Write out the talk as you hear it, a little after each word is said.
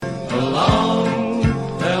along.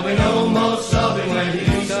 There'll be no more sobbing when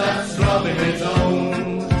he starts throbbing his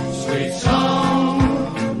own sweet song.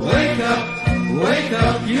 Wake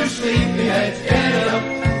up, you sleepyheads, get up,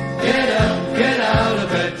 get out of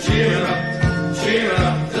bed, cheer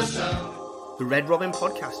up the sun. The Red Robin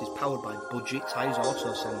podcast is powered by Budget Tyres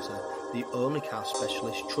Auto Centre, the only car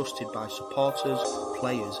specialist trusted by supporters,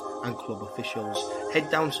 players and club officials. Head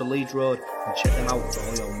down to Leeds Road and check them out for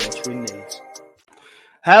all your motoring needs.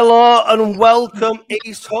 Hello and welcome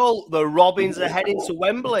East Hull. The Robins are heading to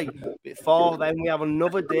Wembley. Before then, we have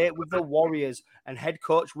another date with the Warriors, and head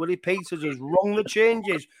coach Willie Peters has rung the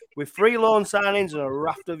changes with 3 loan signings and a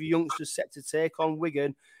raft of youngsters set to take on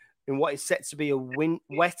Wigan in what is set to be a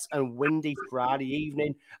wet and windy Friday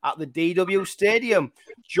evening at the DW Stadium.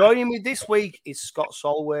 Joining me this week is Scott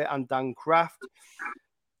Solway and Dan Craft.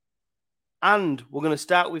 And we're going to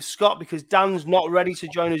start with Scott because Dan's not ready to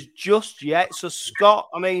join us just yet. So, Scott,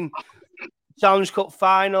 Challenge Cup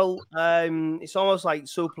final, it's almost like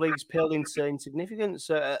Super League's peeled into insignificance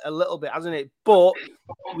a little bit, hasn't it? But,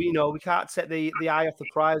 we can't take the eye off the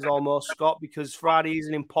prize almost, Scott, because Friday is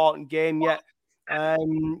an important game yet. Head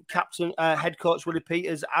coach Willie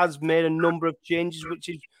Peters has made a number of changes, which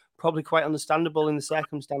is probably quite understandable in the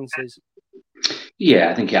circumstances.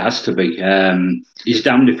 Yeah, I think it has to be. He's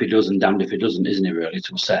damned if he does and damned if he doesn't, isn't he, really,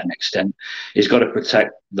 to a certain extent. He's got to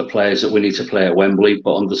protect the players that we need to play at Wembley,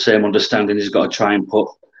 but on the same understanding, he's got to try and put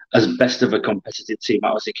as best of a competitive team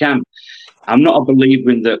out as he can. I'm not a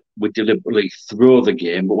believer in that we deliberately throw the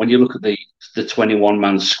game, but when you look at the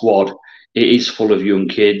 21-man squad, it is full of young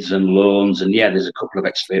kids and loans, and yeah, there's a couple of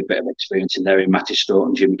bit of experience in there in Matty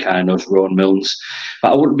Stoughton, Jim Kainos, Rowan Milnes,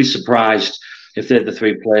 but I wouldn't be surprised if they're the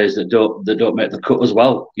 3 players that don't make the cut as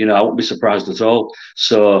well. I wouldn't be surprised at all.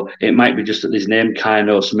 So it might be just that he's named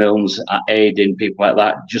Kainos, Milnes, Aiden, people like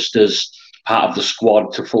that, just as part of the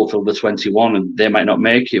squad to fulfil the 21, and they might not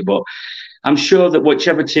make it, but I'm sure that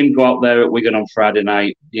whichever team go out there at Wigan on Friday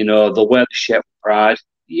night, they'll wear the shirt with pride.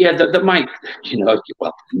 Yeah, that might,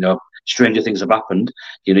 stranger things have happened.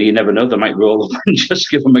 You never know. They might roll up and just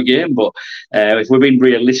give them a game. But if we're being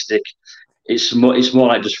realistic, it's more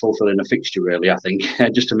like just fulfilling a fixture, really, I think,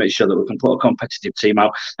 just to make sure that we can put a competitive team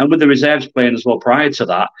out. And with the reserves playing as well prior to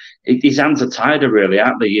that, his hands are tied, really,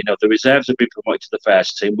 aren't they? The reserves have been promoted to the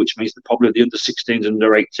first team, which means that probably the under-16s and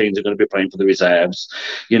under-18s are going to be playing for the reserves.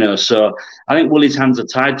 So I think Willie's hands are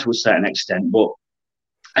tied to a certain extent. But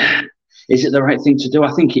is it the right thing to do?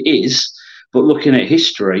 I think it is. But looking at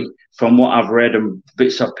history, from what I've read and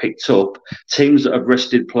bits I've picked up, teams that have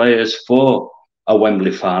rested players for a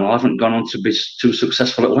Wembley final haven't gone on to be too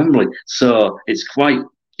successful at Wembley. So it's quite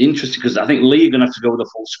interesting because I think Leeds are going to have to go with a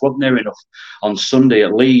full squad near enough on Sunday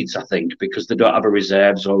at Leeds, I think, because they don't have a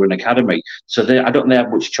reserves or an academy. So I don't think they have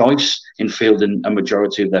much choice in fielding a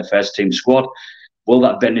majority of their first team squad. Will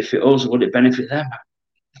that benefit us or will it benefit them?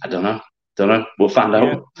 I don't know. We'll find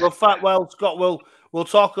out. Well, Scott, we'll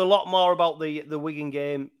talk a lot more about the Wigan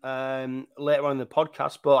game later on in the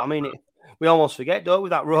podcast, but we almost forget, don't we,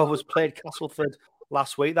 that Rovers played Castleford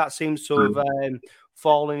last week. That seems to have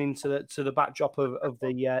fallen into the backdrop of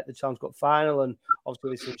the Challenge Cup final, and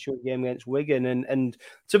obviously this is a short game against Wigan. And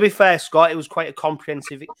to be fair, Scott, it was quite a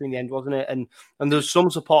comprehensive victory in the end, wasn't it? And there's some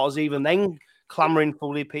supporters even then clamouring for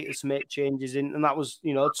Willie Peters to make changes in, and that was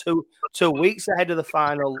 2 weeks ahead of the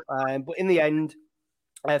final. But in the end,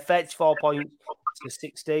 34 points to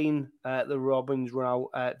 16, the Robins were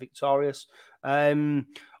out victorious.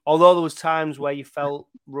 Although there was times where you felt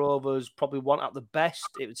Rovers probably weren't at the best,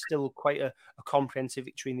 it was still quite a comprehensive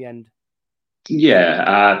victory in the end.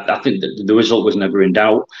 Yeah, I think that the result was never in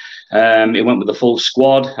doubt. It went with the full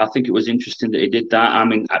squad. I think it was interesting that he did that.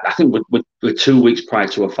 I think with 2 weeks prior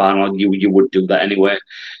to a final, you would do that anyway.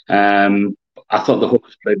 I thought the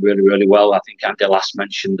hookers played really, really well. I think Andy last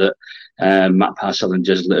mentioned that Matt Parcell and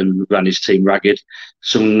Jeslerton ran his team ragged.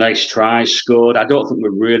 Some nice tries scored. I don't think we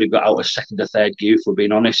really got out of second or third gear, if we're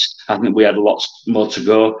being honest. I think we had lots more to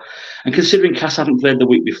go. And considering Cass hadn't played the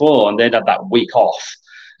week before and they'd had that week off,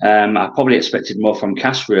 I probably expected more from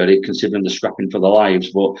Cass, really, considering the scrapping for the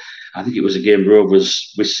lives. But I think it was a game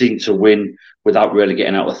Rovers we seemed to win without really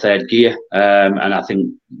getting out of third gear. And I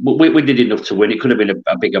think we did enough to win. It could have been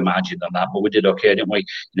a bigger margin than that, but we did okay, didn't we?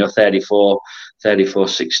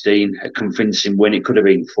 34-16, a convincing win. It could have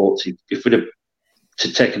been 40. If we'd have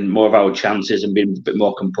taken more of our chances and been a bit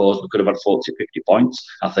more composed, we could have had 40, 50 points,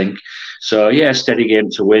 I think. So, yeah, steady game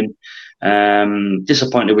to win.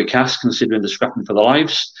 Disappointed with Cass, considering the scrapping for the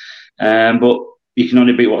lives. But you can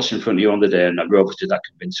only beat what's in front of you on the day, and that Rovers did that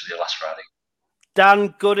convincingly last Friday.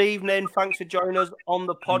 Dan, good evening. Thanks for joining us on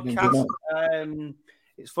the podcast.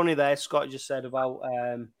 It's funny there, Scott just said about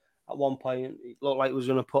at one point. It looked like it was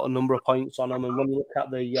going to put a number of points on them. And when you look at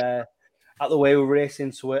the way we're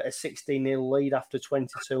racing to a 16-0 lead after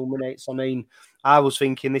 22 minutes, I mean, I was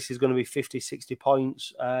thinking this is going to be 50, 60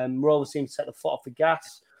 points. Rovers seemed to set the foot off the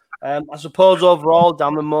gas. I suppose overall,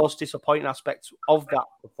 Dan, the most disappointing aspect of that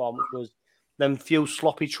performance was them few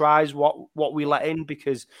sloppy tries, what we let in,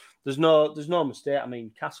 because there's no mistake. I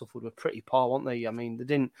mean, Castleford were pretty poor, weren't they? I mean, they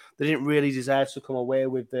didn't really deserve to come away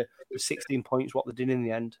with the 16 points what they did in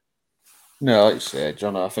the end. No, like you say,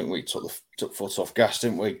 John, I think we took foot off gas,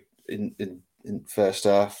 didn't we, in first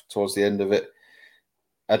half, towards the end of it.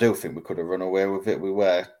 I do think we could have run away with it. We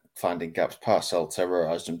were finding gaps. Parcell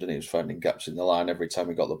terrorised him, didn't he? He was finding gaps in the line every time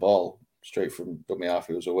he got the ball. Straight from dummy half,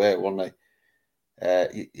 he was away, wasn't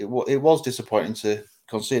he? It was disappointing to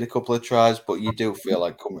concede a couple of tries, but you do feel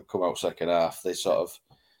like come out second half, they sort of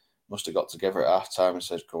must have got together at half time and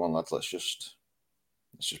said, "Come on, lads, let's just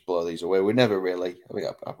blow these away." We never really, I think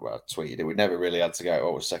I tweeted it, we never really had to go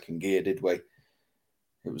out of second gear, did we?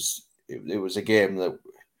 It was a game that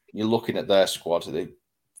you're looking at their squad.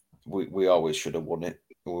 We always should have won it.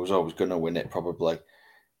 We was always going to win it probably,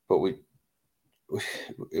 but we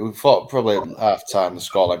thought probably at half time the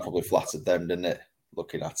scoreline probably flattered them, didn't it?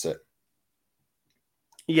 Looking at it.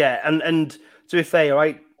 Yeah, and to be fair,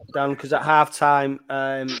 right, Dan, because at half time,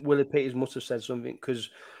 Willie Peters must have said something because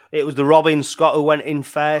it was the Robin Scott who went in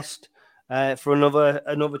first for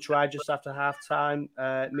another try just after half time.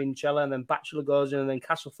 Minchella, and then Batchelor goes in, and then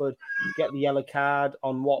Castleford get the yellow card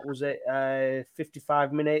on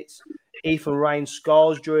 55 minutes. Ethan Ryan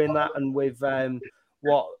scores during that, and with a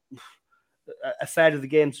third of the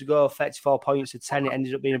game to go, 34 points to 10, it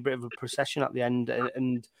ended up being a bit of a procession at the end.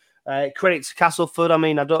 And credit to Castleford. I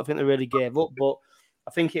mean, I don't think they really gave up, but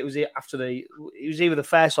I think it was either the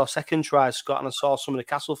first or second try, Scott, and I saw some of the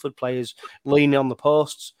Castleford players leaning on the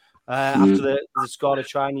posts after they scored a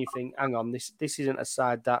try, and you think, hang on, this isn't a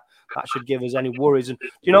side that should give us any worries. And do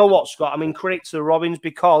you know what, Scott? I mean, credit to the Robins,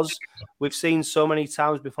 because we've seen so many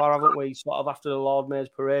times before, haven't we, sort of after the Lord Mayor's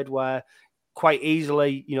Parade, where quite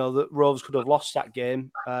easily, the Rovers could have lost that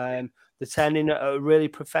game. They turned in a really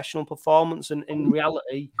professional performance, and in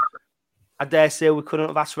reality, I dare say we couldn't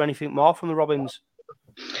have asked for anything more from the Robins.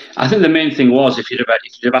 I think the main thing was if you'd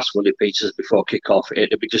have asked Willie Peters before kick-off,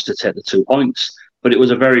 it'd be just to take the 2 points. But it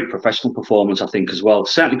was a very professional performance, I think, as well.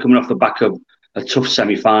 Certainly coming off the back of a tough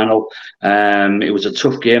semi-final. It was a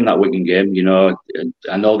tough game, that Wigan game.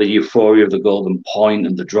 I know the euphoria of the golden point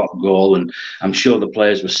and the drop goal, and I'm sure the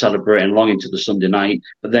players were celebrating long into the Sunday night.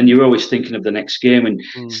 But then you're always thinking of the next game, and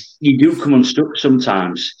you do come unstuck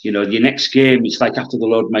sometimes. Your next game, it's like after the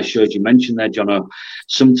Lord Mayor shows you mentioned there, Jono.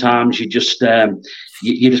 Sometimes you just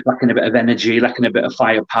you're just lacking a bit of energy, lacking a bit of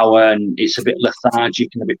firepower, and it's a bit lethargic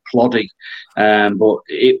and a bit ploddy. But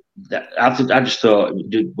I just thought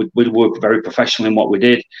we worked very professionally in what we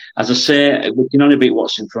did. As I say, we can only beat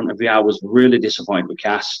what's in front of you. I was really disappointed with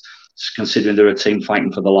Cass, considering they're a team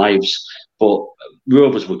fighting for their lives. But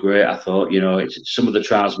Rovers were great, I thought. Some of the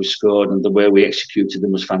tries we scored and the way we executed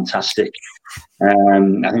them was fantastic.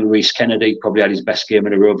 I think Reece Kennedy probably had his best game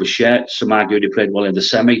in a Rovers shirt. Some argued he played well in the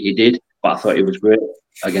semi. He did, but I thought he was great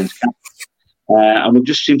against Cass. And we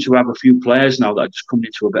just seem to have a few players now that are just coming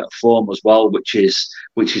into a bit of form as well, which is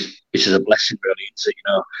a blessing, really, isn't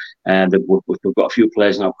it? And we've got a few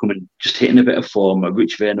players now coming, just hitting a bit of form, a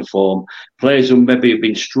rich vein of form. Players who maybe have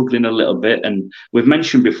been struggling a little bit, and we've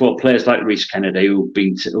mentioned before players like Reece Kennedy who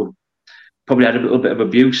probably had a little bit of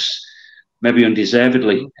abuse, maybe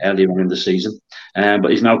undeservedly earlier on in the season,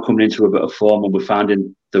 but he's now coming into a bit of form, and we're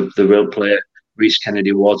finding the real player Reece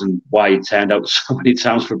Kennedy was and why he turned out so many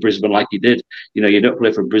times for Brisbane like he did. You don't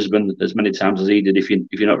play for Brisbane as many times as he did if you're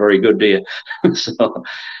not very good, do you? So,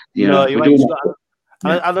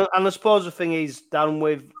 and I suppose the thing is, down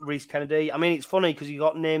with Reece Kennedy, I mean, it's funny because he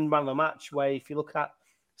got named man of the match, where if you look at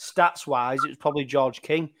stats-wise, it was probably George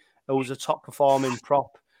King who was a top-performing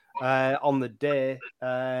prop on the day,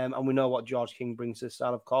 and we know what George King brings to the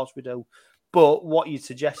side, of course we do. But what you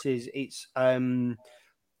suggest is it's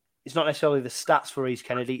not necessarily the stats for Reece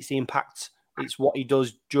Kennedy, it's the impact. It's what he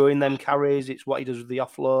does during them carries. It's what he does with the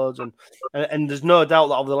offloads. And there's no doubt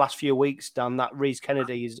that over the last few weeks, Dan, that Reece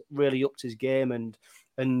Kennedy has really upped his game.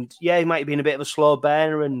 And yeah, he might have been a bit of a slow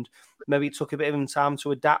burner, and maybe it took a bit of him time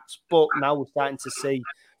to adapt. But now we're starting to see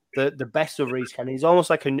the best of Reece Kennedy. He's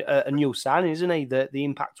almost like a new signing, isn't he? The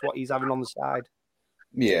impact what he's having on the side.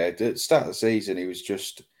 Yeah, at the start of the season, he was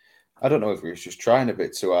just... I don't know if he was just trying a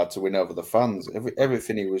bit too hard to win over the fans.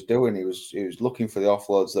 Everything he was doing, he was looking for the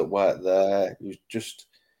offloads that weren't there. He was just...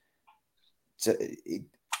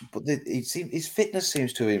 But his fitness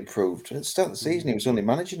seems to have improved. At the start of the season, he was only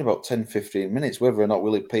managing about 10, 15 minutes, whether or not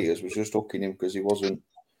Willie Peters was just hooking him because he wasn't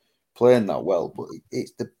playing that well. But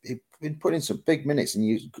he's been putting in some big minutes,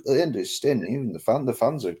 and at the end of his stint, even the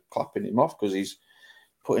fans are clapping him off because he's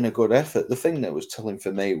putting a good effort. The thing that was telling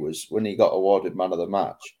for me was when he got awarded man of the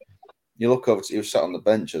match, you look over, he was sat on the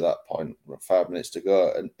bench at that point, 5 minutes to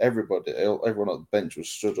go, and everyone on the bench was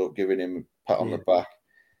stood up giving him a pat on the back.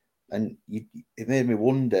 And it made me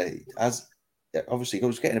wonder, obviously he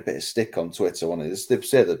was getting a bit of stick on Twitter. They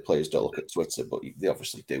say that players don't look at Twitter, but they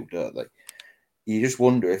obviously do, don't they? You just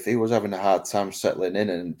wonder if he was having a hard time settling in,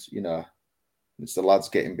 and it's the lads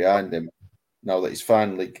getting behind him now that he's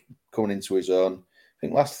finally coming into his own. I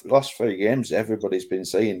think last 3 games, everybody's been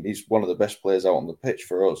saying he's one of the best players out on the pitch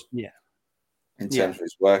for us. Yeah. In terms of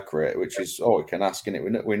his work rate, which is all we can ask,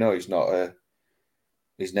 innit? We know he's not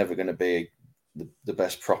he's never going to be the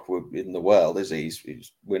best prop in the world, is he?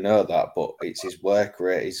 We know that, but it's his work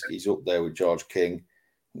rate. He's up there with George King.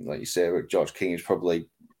 Like you say, George King is probably,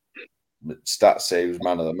 stats say he was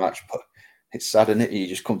man of the match, but it's sad, isn't it? You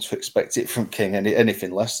just come to expect it from King, anything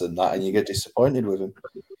less than that, and you get disappointed with him.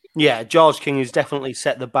 Yeah, George King has definitely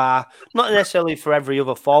set the bar, not necessarily for every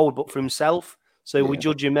other forward, but for himself. So we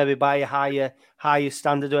judge him maybe by a higher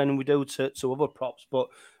standard than we do to other props. But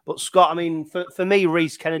Scott, I mean, for me,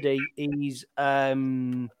 Reece Kennedy, he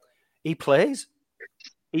plays.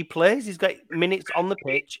 He's got minutes on the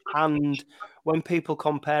pitch, and when people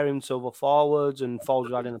compare him to other forwards and forwards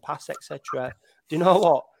who had in the past, etc., do you know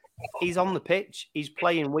what? He's on the pitch. He's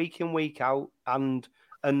playing week in, week out, and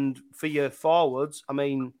for your forwards, I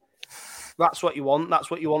mean, that's what you want. That's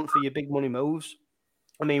what you want for your big money moves.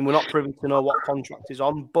 I mean, we're not privy to know what contract he's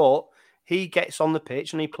on, but he gets on the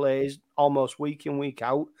pitch and he plays almost week in, week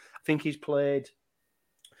out. I think he's played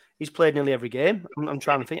nearly every game. I'm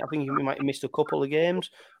trying to think. I think he might have missed a couple of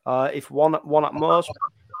games, if one at most.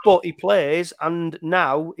 But he plays, and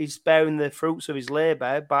now he's bearing the fruits of his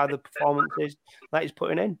labour by the performances that he's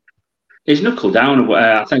putting in. He's knuckled down.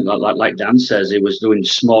 I think, like Dan says, he was doing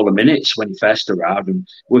smaller minutes when he first arrived, and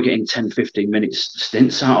we're getting 10, 15 minutes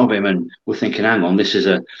stints out of him, and we're thinking, hang on, this is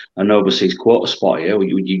an overseas quarter spot here.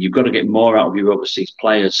 You've got to get more out of your overseas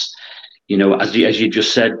players. As you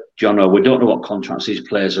just said, Jono, we don't know what contracts these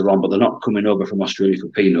players are on, but they're not coming over from Australia for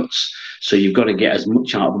peanuts. So you've got to get as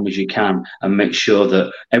much out of them as you can and make sure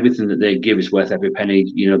that everything that they give is worth every penny,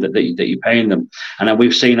 that you're paying them. And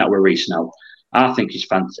we've seen that with Reece now. I think he's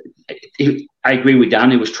fantastic. I agree with Dan.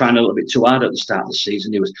 He was trying a little bit too hard at the start of the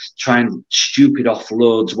season. He was trying stupid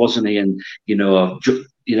offloads, wasn't he? And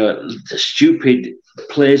the stupid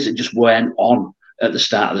plays that just weren't on at the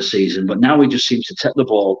start of the season. But now he just seems to take the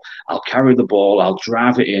ball. I'll carry the ball. I'll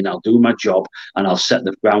drive it in. I'll do my job, and I'll set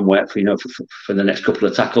the groundwork for the next couple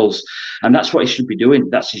of tackles. And that's what he should be doing.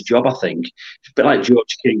 That's his job, I think. It's a bit like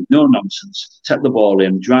George King. No nonsense. Take the ball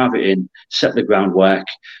in, drive it in, set the groundwork,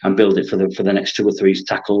 and build it for the next 2 or 3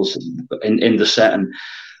 tackles in the set. And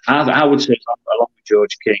I would say, along with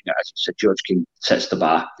George King, as you said, George King sets the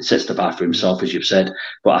bar. He sets the bar for himself, as you've said.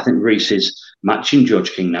 But I think Reece is matching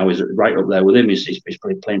George King now. He's right up there with him. He's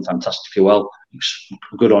playing fantastically well.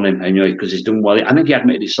 Good on him, because he's done well. I think he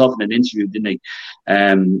admitted himself in an interview, didn't he?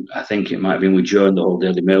 I think it might have been with Joe and the whole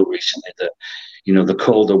Daily Mail recently that, the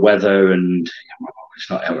colder weather and it's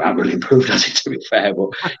not really improved, has it, to be fair, but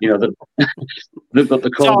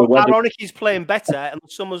the colder weather. Ironic, he's playing better, and the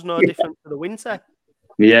summer's no different to the winter.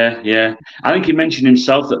 Yeah. I think he mentioned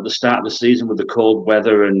himself that at the start of the season with the cold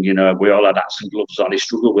weather and, we all had hats and gloves on. He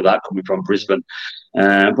struggled with that coming from Brisbane.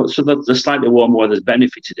 But so the slightly warmer weather's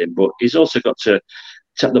benefited him. But he's also got to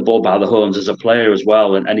take the ball by the horns as a player as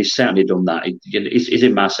well. And he's certainly done that. He's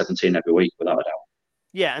in my 17 every week, without a doubt.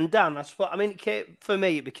 Yeah, and Dan, for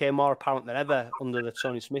me, it became more apparent than ever under the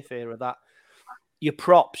Tony Smith era that your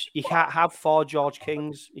props, you can't have 4 George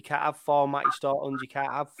Kings, you can't have 4 Matty Staughtons, you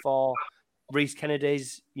can't have 4 Reece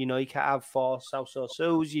Kennedys, you can't have 4 Sauce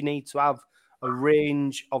Su's. You need to have a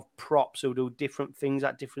range of props who do different things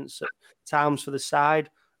at different times for the side.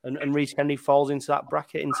 And Reece Kennedy falls into that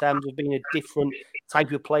bracket in terms of being a different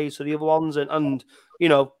type of player to the other ones. And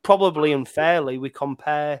probably unfairly, we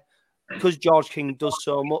compare, because George King does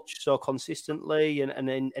so much so consistently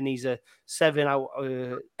and he's a 8 out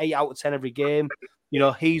of 10 every game,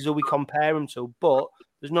 he's who we compare him to. But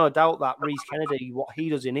there's no doubt that Reece Kennedy, what he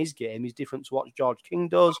does in his game is different to what George King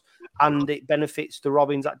does, and it benefits the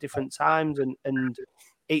Robins at different times. And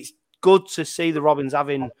it's good to see the Robins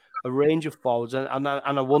having a range of forwards. And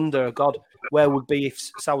I wonder, God, where would be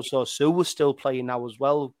if Sauce Su was still playing now as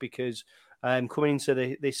well? Because coming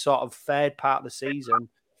into this sort of third part of the season,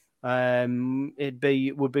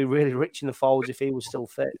 would be really rich in the forwards if he was still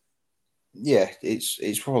fit. Yeah,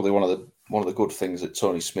 it's probably one of the good things that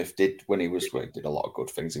Tony Smith did when he did a lot of good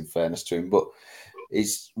things, in fairness to him, but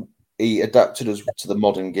he adapted us to the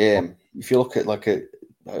modern game. If you look at like a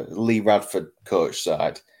Lee Radford coach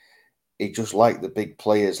side, he just liked the big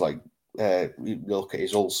players. Like you look at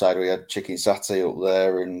his old side, where he had Chicken Satay up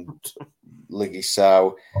there and Liggy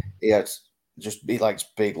Sow. He likes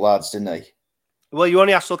big lads, didn't he? Well, you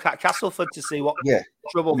only have to look at Castleford to see what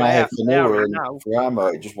trouble they have right now. For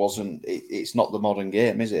Armo, it just wasn't. It's not the modern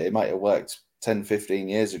game, is it? It might have worked 10, 15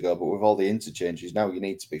 years ago, but with all the interchanges now, you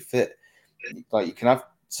need to be fit. Like you can have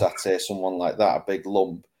Satay, someone like that, a big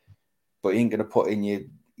lump, but he ain't going to put in your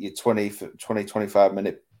 20, 25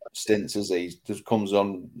 minute stints, as he just comes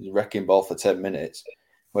on wrecking ball for 10 minutes.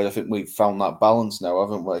 Well, I think we've found that balance now,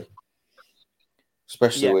 haven't we?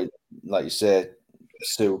 Especially with, like you say,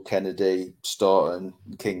 Sue, Kennedy, Staunton,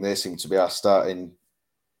 King, they seem to be our starting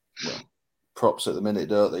props at the minute,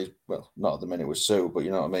 don't they? Well, not at the minute with Sue, but you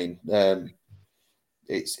know what I mean.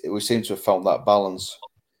 We seem to have found that balance.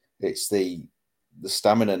 It's the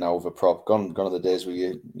stamina now of a prop. Gone are the days where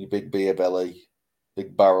you big beer belly,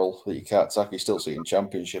 big barrel that you can't tackle. You still see in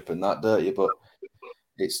Championship and that, don't you? But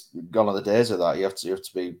it's gone are the days of that. You have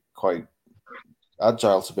to be quite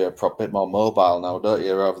agile to be a prop, bit more mobile now, don't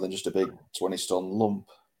you? Rather than just a big 20-stone lump.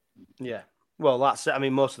 Yeah. Well, that's it. I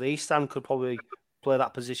mean, most of the East Stand could probably play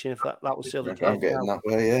that position if that was still the case. I'm getting that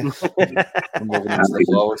way, yeah. I'm moving into the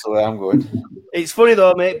forwards the way I'm going. It's funny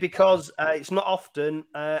though, mate, because it's not often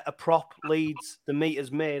a prop leads the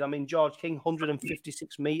meters made. I mean, George King,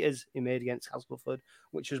 156 meters he made against Castleford,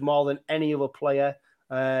 which was more than any other player.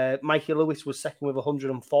 Mikey Lewis was second with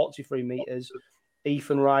 143 meters.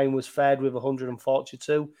 Ethan Ryan was third with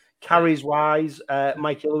 142. Carries wise,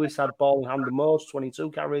 Mikey Lewis had ball in hand the most,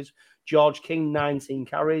 22 carries. George King, 19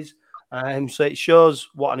 carries. So it shows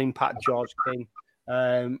what an impact George King.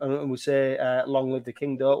 And we say long live the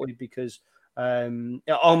King, don't we? Because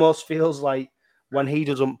it almost feels like when he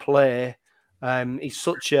doesn't play, he's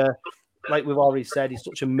such a, like we've already said, he's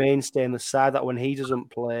such a mainstay in the side that when he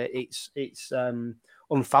doesn't play, it's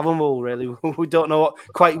unfathomable, really. We don't know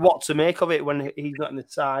quite what to make of it when he's not in the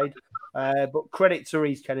side. But credit to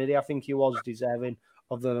Reece Kennedy. I think he was deserving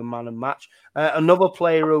of the man of match. Another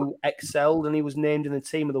player who excelled and he was named in the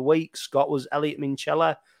team of the week, Scott, was Elliot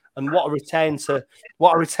Minchella. And what a return to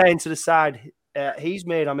the side he's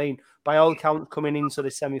made. I mean, by all accounts, coming into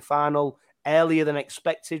the semi-final earlier than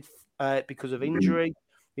expected because of injury.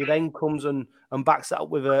 He then comes and backs that up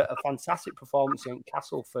with a fantastic performance in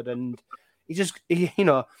Castleford. And it's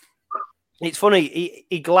funny.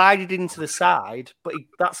 He glided into the side, but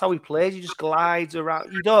that's how he plays. He just glides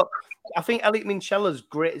around. I think Elliot Minchella's the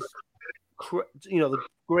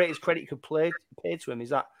greatest credit you could pay to him is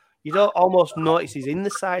that you don't almost notice he's in the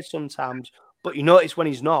side sometimes, but you notice when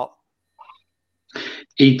he's not.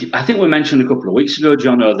 I think we mentioned a couple of weeks ago,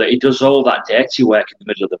 Jono, that he does all that dirty work in the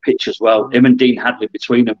middle of the pitch as well. Him and Dean Hadley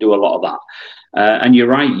between them do a lot of that. And you're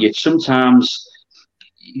right, sometimes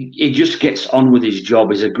he just gets on with his job.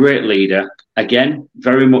 He's a great leader. Again,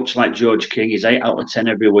 very much like George King, he's 8 out of 10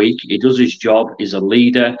 every week. He does his job. He's a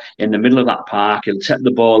leader in the middle of that park. He'll take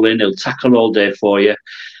the ball in. He'll tackle all day for you.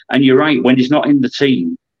 And you're right, when he's not in the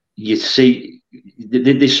team, you see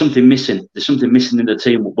there's something missing. There's something missing in the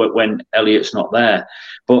team when Elliot's not there.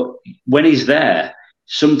 But when he's there,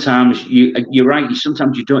 sometimes you're right.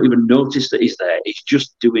 Sometimes you don't even notice that he's there. He's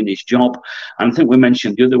just doing his job. And I think we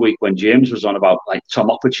mentioned the other week when James was on about like Tom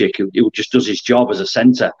Opachik, who just does his job as a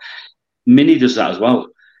centre. Minnie does that as well,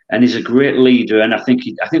 and he's a great leader. And I think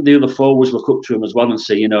the other forwards look up to him as well and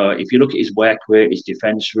say, if you look at his work rate, his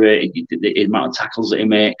defence rate, the amount of tackles that he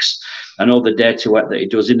makes, and all the dirty work that he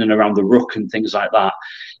does in and around the ruck and things like that,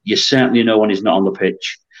 you certainly know when he's not on the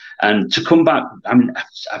pitch. And to come back,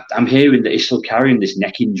 I'm hearing that he's still carrying this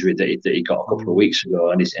neck injury that he got a couple of weeks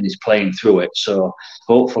ago, and he's playing through it. So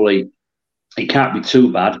hopefully it can't be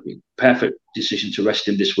too bad. Perfect decision to rest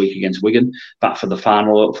him this week against Wigan, back for the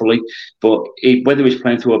final, hopefully. But whether he's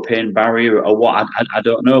playing through a pain barrier or what, I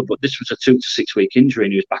don't know. But this was a 2 to 6 week injury,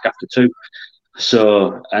 and he was back after 2.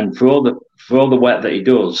 So, and for all the work that he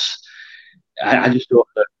does, I just thought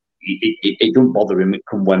that it don't bother him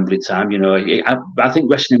come Wembley time. I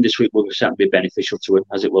think resting him this week will certainly be beneficial to him,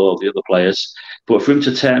 as it will all the other players. But for him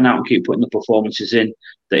to turn out and keep putting the performances in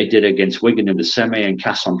that he did against Wigan in the semi and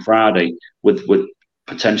Cass on Friday, with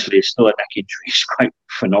potentially still a neck injury, is quite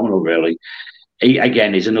phenomenal, really.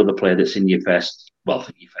 He's another player that's in your first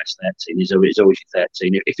 13. He's always your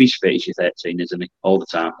 13. If he's fit, he's your 13, isn't he? All the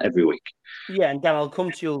time, every week. Yeah, and Dan, I'll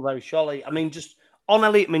come to you very shortly. I mean, just on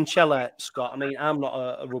Elliot Minchella, Scott, I mean, I'm not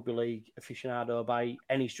a rugby league aficionado by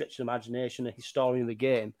any stretch of imagination, a historian of the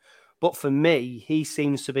game. But for me, he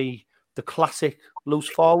seems to be the classic loose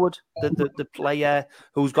forward, the player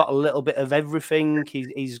who's got a little bit of everything.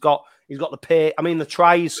 He's got the pay. I mean, the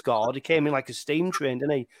try he scored, he came in like a steam train,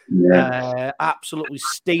 didn't he? Yeah. Absolutely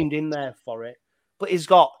steamed in there for it. But he's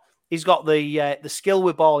got the skill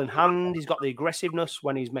with ball in hand. He's got the aggressiveness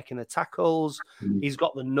when he's making the tackles. He's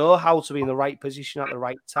got the know-how to be in the right position at the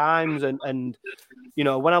right times. And you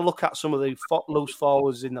know, when I look at some of the loose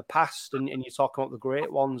forwards in the past, and you're talking about the great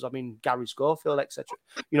ones, I mean, Gary Schofield, etc.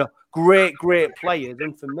 You know, great players.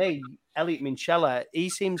 And for me, Elliot Minchella, he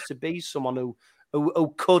seems to be someone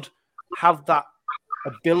who could have that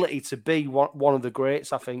ability to be one of the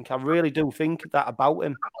greats. I think I really do think that about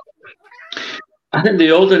him. I think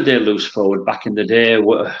the olden day loose forward back in the day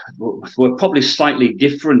were probably slightly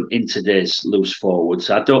different in today's loose forwards.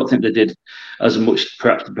 I don't think they did as much,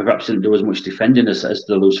 perhaps didn't do as much defending as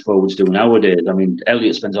the loose forwards do nowadays. I mean,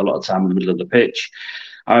 Elliot spends a lot of time in the middle of the pitch.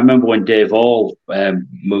 I remember when Dave Hall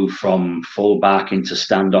moved from full back into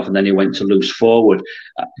standoff, and then he went to loose forward.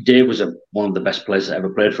 Dave was one of the best players that ever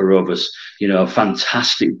played for Rovers. You know, a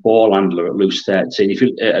fantastic ball handler at loose 13. If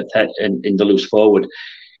you in the loose forward.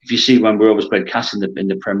 If you see when Rovers played Cass in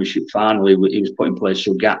the Premiership final, he was putting players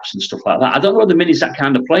through gaps and stuff like that. I don't know whether Minnie's that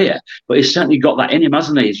kind of player, but he's certainly got that in him,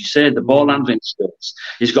 hasn't he? As you say, the ball handling skills.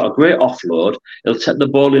 He's got a great offload. He'll take the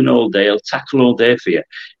ball in all day. He'll tackle all day for you.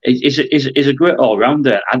 He's a great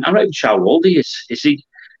all-rounder. I'm not even sure how old he is. Is he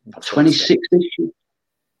 26 this year?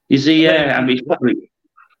 Is he? I mean, he's probably...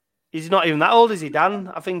 He's not even that old, is he,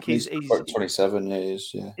 Dan? I think he's 27 years,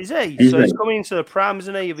 yeah. Is he? So he's coming into the prime,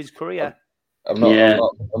 isn't he, of his career? I'm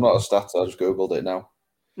not a stat. I just googled it now.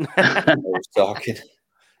 I was talking.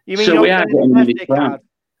 You mean so you're we are getting birthday card?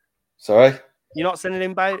 Sorry, you're not sending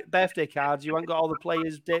in birthday cards. You haven't got all the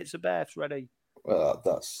players' dates of birth ready. Well,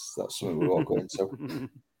 that's something we won't go into.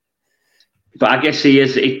 But I guess he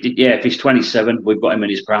is. If he's 27, we've got him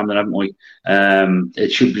in his prime, then haven't we?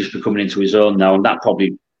 It should just be coming into his own now, and that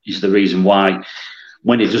probably is the reason why.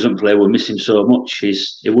 When he doesn't play, we miss him so much.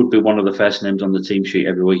 It would be one of the first names on the team sheet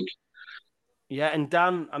every week. Yeah, and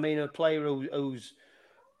Dan, I mean, a player who's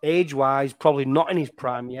age-wise probably not in his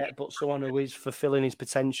prime yet, but someone who is fulfilling his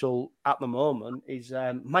potential at the moment is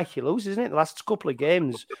Mikey Lewis, isn't it? The last couple of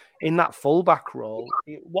games in that fullback role,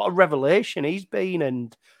 what a revelation he's been,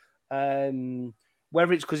 and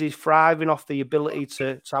whether it's because he's thriving off the ability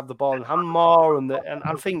to have the ball in hand more, and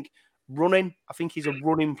I think running, I think he's a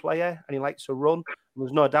running player, and he likes to run.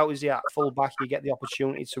 There's no doubt, is he at fullback, you get the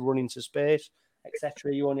opportunity to run into space,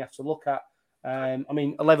 etc. You only have to look at.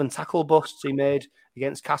 11 tackle busts he made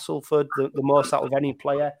against Castleford, the most out of any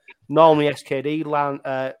player. Normally SKD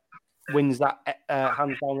wins that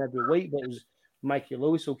hands down every week, but it was Mikey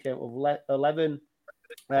Lewis who came up with 11.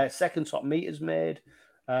 Second top meters made,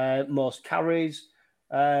 most carries.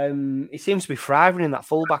 He seems to be thriving in that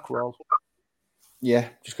fullback role. Yeah,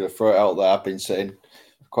 just going to throw it out there. I've been saying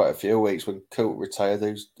for quite a few weeks when Colt retired,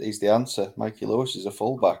 he's the answer. Mikey Lewis is a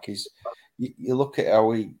fullback. You look at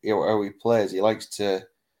how he plays. He likes to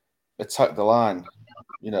attack the line.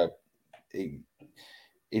 You know,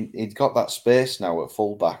 he's got that space now at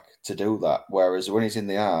fullback to do that. Whereas when he's in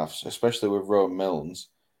the halves, especially with Rowan Milnes,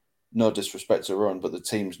 no disrespect to Rowan, but the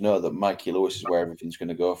teams know that Mikey Lewis is where everything's going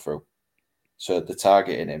to go through. So they're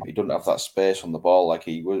targeting him. He doesn't have that space on the ball like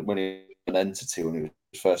he when he was an entity when he was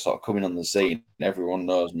first sort of coming on the scene. Everyone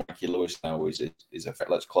knows Mikey Lewis now is a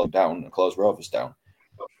let's close down and close Rovers down.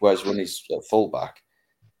 Whereas when he's at fullback,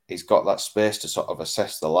 he's got that space to sort of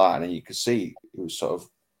assess the line, and you could see he was sort of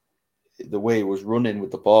the way he was running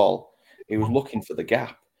with the ball. He was looking for the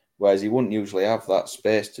gap, whereas he wouldn't usually have that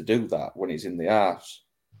space to do that when he's in the halves.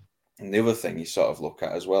 And the other thing you sort of look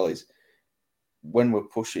at as well is when we're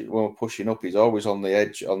pushing up, he's always on the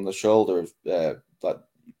edge, on the shoulder of like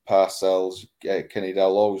Parcells, Kenny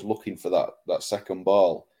Dowell, always looking for that second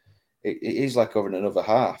ball. It is like having another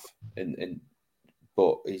half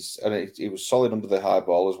but he was solid under the high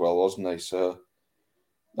ball as well, wasn't he? So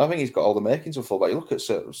I think he's got all the makings of fullback. You look at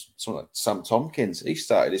someone like Sam Tompkins. He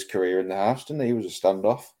started his career in the halves, didn't he? He was a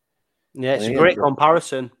standoff. Yeah, it's a great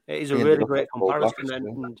comparison. It is a really great comparison.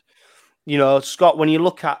 And you know, Scott, when you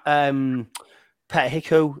look at Pet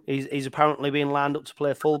Hiku, he's apparently being lined up to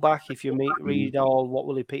play fullback. If you read all what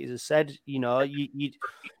Willie Peters has said, you know, you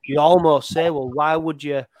almost say, well, why would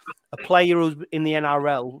you? A player who's in the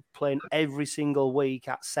NRL playing every single week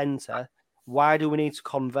at centre, why do we need to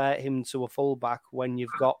convert him to a fullback when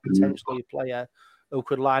you've got potentially a player who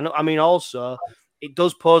could line up? I mean, also, it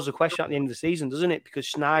does pose a question at the end of the season, doesn't it? Because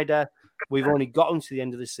Schneider we've only gotten to the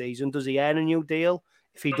end of the season. Does he earn a new deal?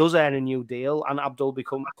 If he does earn a new deal and Abdul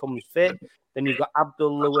becomes fit, then you've got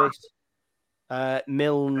Abdul, Lewis,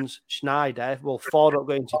 Milnes, Schneider. Well, 4 don't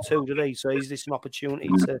go into 2, do they? So is this an opportunity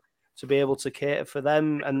to be able to cater for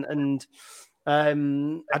them? And I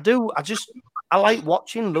like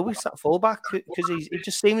watching Lewis at fullback because he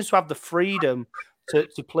just seems to have the freedom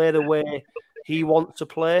to play the way he wants to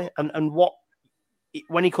play. And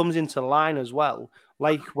when he comes into the line as well,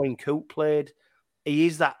 like when Coote played, he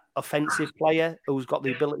is that offensive player who's got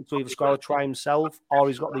the ability to either score a try himself or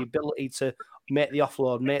he's got the ability to make the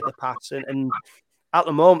offload, make the pass. And at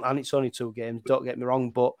the moment, and it's only 2 games, don't get me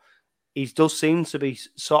wrong, but he does seem to be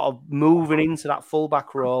sort of moving into that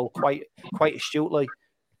fullback role quite astutely.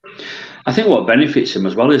 I think what benefits him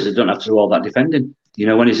as well is they don't have to do all that defending. You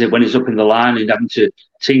know, when he's up in the line and having to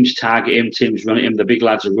teams target him, teams run at him, the big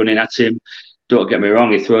lads are running at him. Don't get me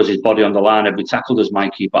wrong, he throws his body on the line every tackle, does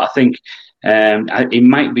Mikey. But I think he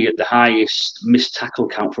might be at the highest missed tackle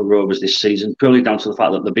count for Rovers this season, purely down to the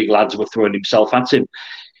fact that the big lads were throwing himself at him.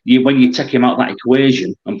 When you take him out of that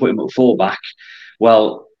equation and put him at fullback,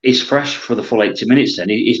 well, he's fresh for the full 80 minutes then.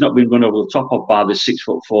 He's not been run over the top of by the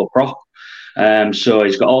 6'4" prop. So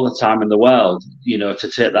he's got all the time in the world, you know, to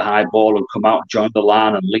take the high ball and come out, join the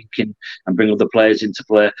line and link in and bring other players into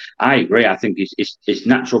play. I agree. I think his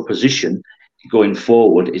natural position going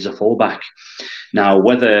forward is a fullback. Now,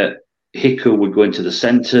 whether Hiku would go into the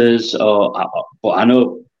centres but I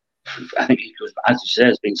think Hiku, as you say,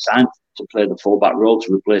 has been signed to play the fullback role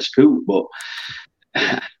to replace Coote. But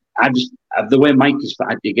the way Mike is,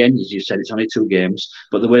 again, as you said, it's only 2 games,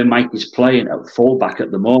 but the way Mike is playing at fullback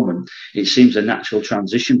at the moment, it seems a natural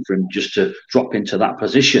transition for him just to drop into that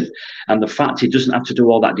position. And the fact he doesn't have to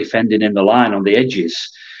do all that defending in the line on the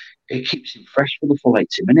edges, it keeps him fresh for the full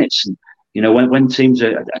 80 minutes. And, you know, when teams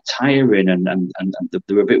are tiring and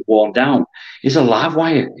they're a bit worn down, he's a live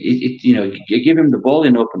wire. You know, you give him the ball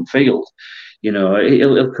in open field, you know,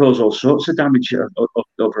 it'll cause all sorts of damage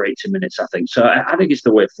over 80 minutes, I think. So I think it's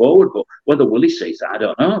the way forward. But whether Willie sees that, I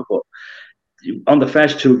don't know. But on the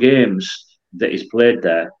first 2 games that he's played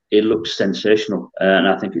there, it looks sensational. And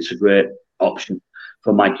I think it's a great option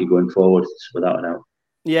for Mikey going forward, without a doubt.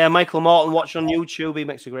 Yeah, Michael Morton watching on YouTube, he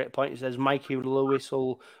makes a great point. He says Mikey Lewis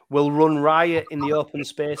will run riot in the open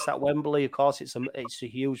space at Wembley. Of course, it's a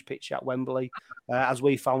huge pitch at Wembley, as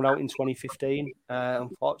we found out in 2015,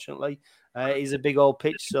 unfortunately. It's a big old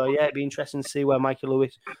pitch, so yeah, it'd be interesting to see where Mikey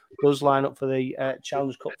Lewis does line up for the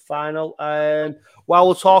Challenge Cup final. While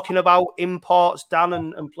we're talking about imports, Dan,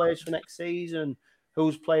 and players for next season,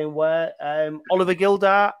 who's playing where, Oliver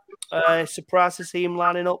Gildart, surprised to see him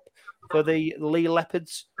lining up for the Lee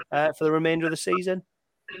Leopards for the remainder of the season?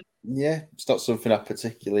 Yeah, it's not something I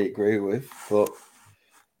particularly agree with, but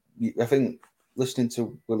I think listening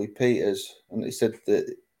to Willie Peters, and he said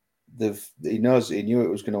that he knew it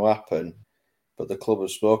was going to happen, but the club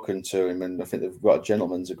has spoken to him, and I think they've got a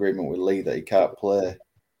gentleman's agreement with Lee that he can't play.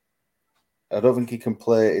 I don't think he can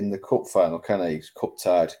play in the cup final, can he? He's cup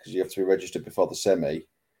tied because you have to be registered before the semi,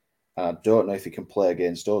 and I don't know if he can play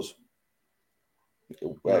against us.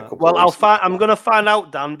 Well, I'm going to find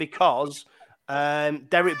out, Dan, because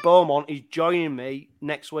Derek Beaumont is joining me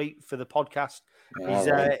next week for the podcast.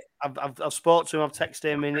 I've spoke to him, I've texted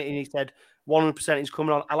him, and he said 100% he's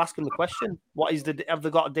coming on. I'll ask him the question: have they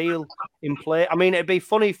got a deal in play? I mean, it'd be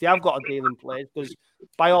funny if they have got a deal in place, because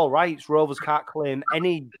by all rights, Rovers can't claim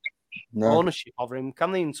any ownership of him,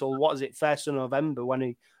 can they? Until 1st of November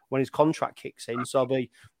when his contract kicks in. So I'll be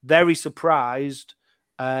very surprised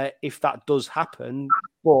if that does happen,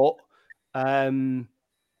 but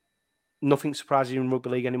nothing surprises you in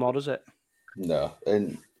rugby league anymore, does it? No,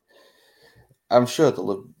 and I'm sure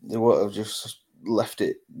they won't have just left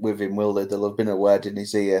it with him, will they? They'll have been a word in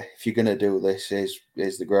his ear. If you're going to do this, here's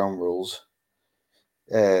the ground rules.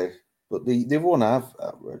 But the one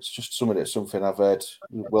it's just something I've heard.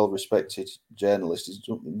 Well-respected journalist, he's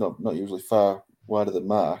not usually far wider than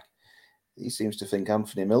Mark. He seems to think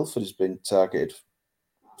Anthony Milford has been targeted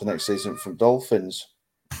for next season from Dolphins.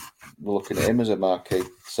 We're looking at him as a marquee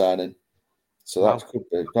signing, so that could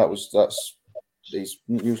be he's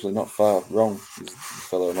usually not far wrong. He's the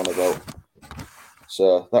fellow I'm on about,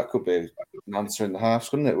 so that could be an answer in the halves,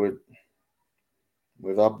 couldn't it?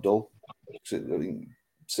 With Abdul,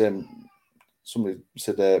 somebody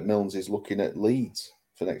said Milnes is looking at Leeds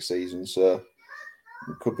for next season, so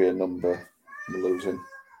it could be a number we're losing.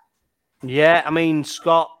 Yeah, I mean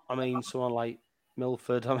Scott. I mean someone like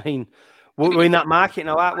Milford. I mean, we're in that market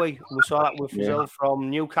now, aren't we? We saw that with Fazil from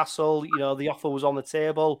Newcastle. You know, the offer was on the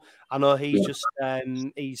table. I know he's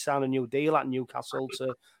he signed a new deal at Newcastle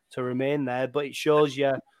to remain there, but it shows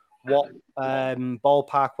you what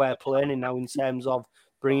ballpark we're playing in now in terms of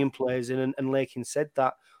bringing players in. And Lakin said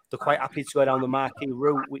that they're quite happy to go down the marquee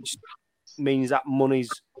route, which means that money's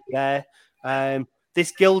there.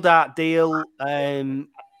 This Gildart deal,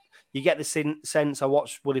 you get the sense. I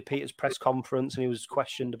watched Willie Peters' press conference and he was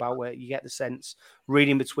questioned about it. You get the sense,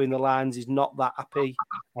 reading between the lines, he's not that happy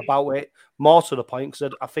about it. More to the point,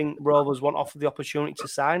 because I think Rovers won't offer the opportunity to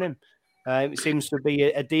sign him. It seems to be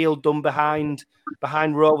a deal done behind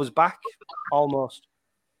Rovers' back, almost.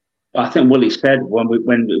 I think Willie said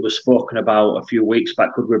when it was spoken about a few weeks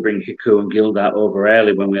back, could we bring Hiku and Gildart over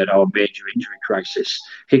early when we had our major injury crisis?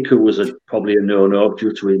 Hiku was probably a no-no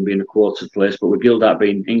due to him being a quartered place, but with Gildart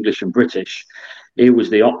being English and British, he was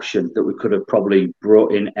the option that we could have probably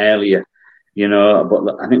brought in earlier.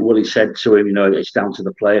 But I think Willie said to him, it's down to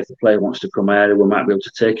the player. If the player wants to come early, we might be able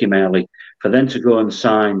to take him early. For them to go and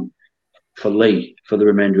sign for Lee for the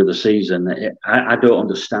remainder of the season, I don't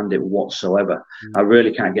understand it whatsoever. I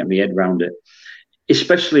really can't get my head around it.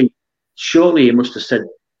 Especially, surely he must have said,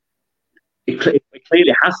 it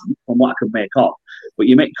clearly hasn't from what I can make up, but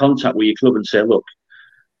you make contact with your club and say, look,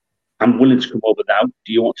 I'm willing to come over now.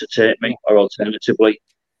 Do you want to take me? Or alternatively,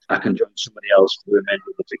 I can join somebody else for the remainder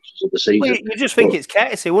of the fixtures of the season. Well, you just think it's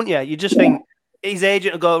courtesy, wouldn't you? You just think his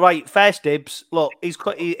agent will go, right, first dibs, look,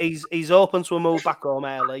 he's open to a move back home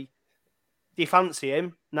early. Do you fancy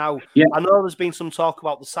him? Now, yeah. I know there's been some talk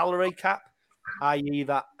about the salary cap, i.e.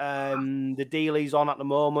 that the deal he's on at the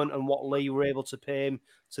moment and what Lee were able to pay him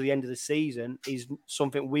to the end of the season is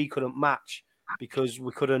something we couldn't match because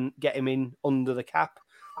we couldn't get him in under the cap.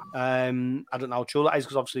 I don't know how true that is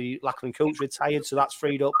because obviously Lachlan Coont's retired, so that's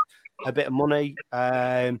freed up a bit of money.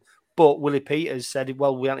 But Willie Peters said,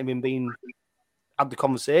 well, we haven't even had the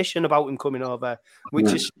conversation about him coming over,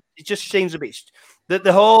 which it just seems a bit...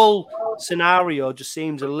 The whole scenario just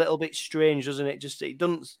seems a little bit strange, doesn't it? It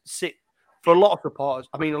doesn't sit... For a lot of supporters,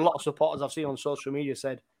 a lot of supporters I've seen on social media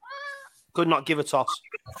said, could not give a toss.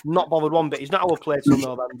 Not bothered one bit. He's not our player till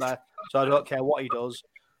November, so I don't care what he does.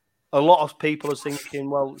 A lot of people are thinking,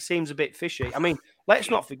 well, it seems a bit fishy. Let's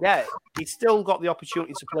not forget, he's still got the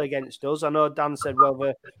opportunity to play against us. I know Dan said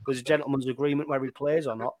whether there's a gentleman's agreement where he plays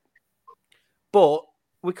or not. But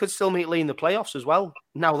we could still meet Lee in the playoffs as well.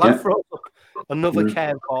 Now, that throws up another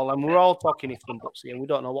curveball, and we're all talking ifs and buts here. We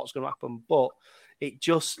don't know what's going to happen. But it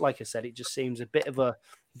just, like I said, it just seems a bit of a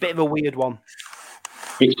weird one.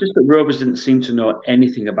 It's just that Rovers didn't seem to know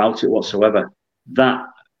anything about it whatsoever. That,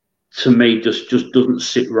 to me, just doesn't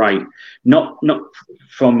sit right. Not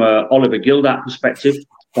from Oliver Gildart perspective,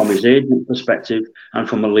 from his agent perspective, and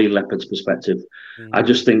from a Lee Leopard's perspective. I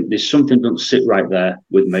just think there's something doesn't sit right there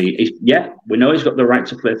with me. We know he's got the right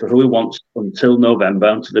to play for who he wants until November,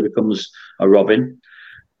 until he becomes a Robin.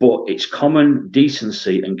 But it's common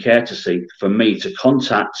decency and courtesy for me to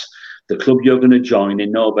contact the club you're going to join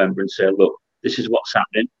in November and say, look, this is what's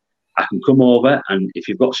happening. I can come over, and if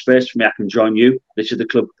you've got space for me, I can join you. This is the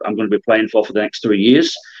club I'm going to be playing for the next 3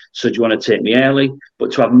 years. So do you want to take me early?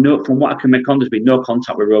 But to have from what I can make on, there's been no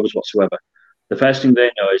contact with Rovers whatsoever. The first thing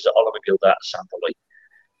they know is that Oliver Gildart is Sam Lee.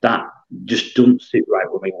 That just doesn't sit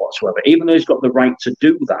right with me whatsoever. Even though he's got the right to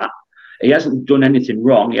do that, he hasn't done anything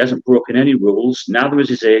wrong. He hasn't broken any rules. Neither is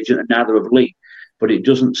his agent and neither of Lee. But it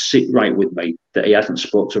doesn't sit right with me that he hasn't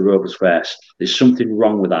spoke to Rovers first. There's something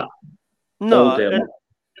wrong with that. No,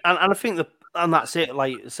 and I think and that's it.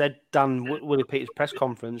 Like said Dan, Willie Peters' press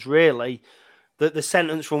conference, really, the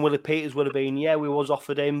sentence from Willie Peters would have been, yeah, we was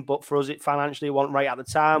offered him, but for us it financially wasn't right at the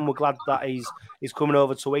time. We're glad that he's coming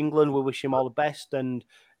over to England. We wish him all the best, and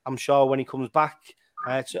I'm sure when he comes back,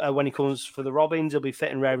 when he comes for the Robins, he'll be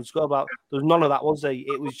fit and ready to go. But there was none of that, was there?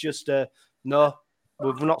 It was just no,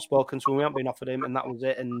 we've not spoken to him, we haven't been offered him, and that was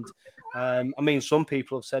it. And some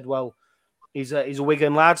people have said, well, he's a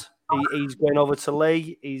Wigan lad. He's going over to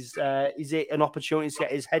Lee. Is it an opportunity to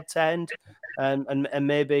get his head turned and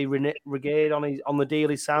maybe renegade on the deal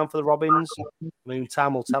he's signed for the Robins?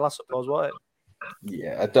 Time will tell, I suppose, won't it?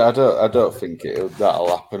 Yeah, I don't think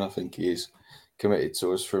that'll happen. I think he's committed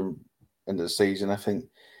to us from end of the season. I think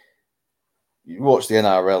you watch the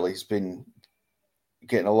NRL, he's been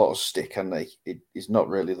getting a lot of stick, and he's not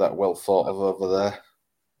really that well thought of over there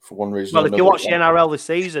for one reason. Well, if you watch the NRL this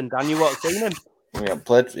season, Dan, you won't have seen him.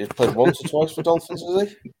 He's played once or twice for Dolphins, has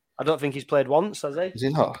he? I don't think he's played once, has he? Is he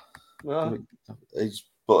not? No.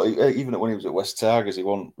 But even when he was at West Tigers, he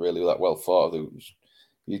wasn't really that well thought of.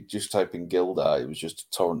 You just type in Gildart, it was just a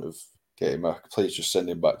torrent of get him back. Please just send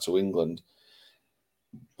him back to England.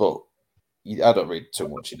 But I don't read too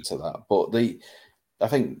much into that. But I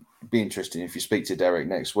think it'd be interesting if you speak to Derek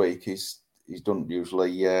next week. He don't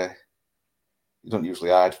usually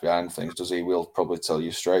hide behind things, does he? We'll probably tell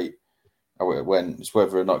you straight how it went. It's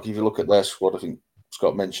whether or not, if you look at their squad, I think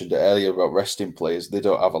Scott mentioned it earlier about resting players. They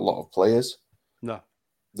don't have a lot of players. No.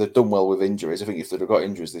 They've done well with injuries. I think if they'd have got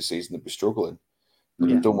injuries this season, they'd be struggling.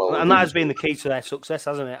 They've done well, and that has been the key to their success,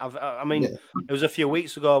 hasn't it? I mean, it was a few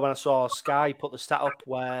weeks ago when I saw Sky put the stat up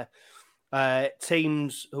where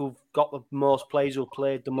teams who've got the most players who've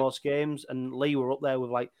played the most games, and Lee were up there with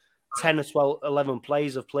like 10 or 12, 11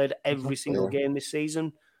 players have played every single game this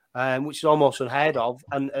season, which is almost unheard of.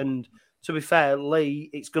 And to be fair, Lee,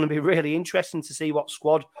 it's going to be really interesting to see what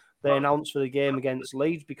squad they announce for the game against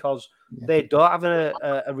Leeds, because they don't have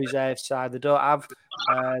a reserve side. They don't have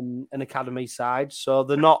an academy side. So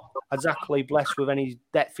they're not exactly blessed with any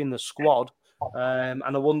depth in the squad. And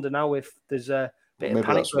I wonder now if there's a bit of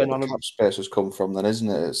panic going on. Maybe that's where the cap space has come from then, isn't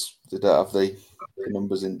it? They don't have the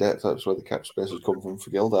numbers in depth. That's where the cap space has come from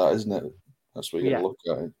for Gildart, isn't it? That's where you're going to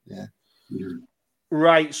look at it. Yeah.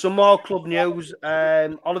 Right, some more club news.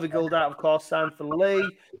 Oliver Gildart, of course, signed for Lee.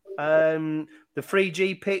 The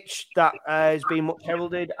 3G pitch that has been much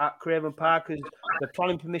heralded at Craven Park, the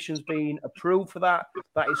planning permission's been approved for that.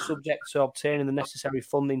 That is subject to obtaining the necessary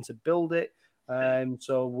funding to build it.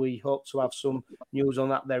 So we hope to have some news on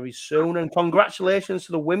that very soon. And congratulations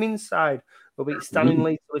to the women's side. They'll be standing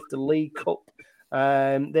Lee to lift the League Cup.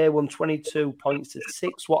 They won 22 points to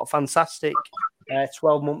 6. What a fantastic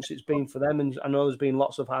 12 months it's been for them. And I know there's been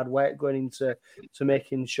lots of hard work going into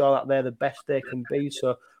making sure that they're the best they can be.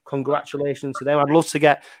 So congratulations to them. I'd love to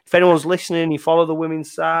get, if anyone's listening, you follow the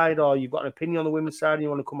women's side or you've got an opinion on the women's side and you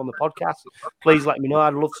want to come on the podcast, please let me know.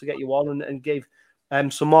 I'd love to get you on and give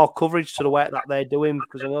some more coverage to the work that they're doing,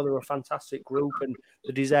 because I know they're a fantastic group and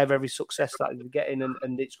they deserve every success that they're getting.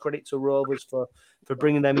 And it's credit to Rovers for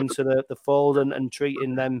bringing them into the fold and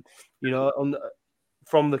treating them,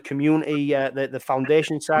 from the community, the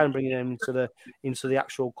foundation side, and bringing them into the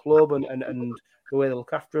actual club and the way they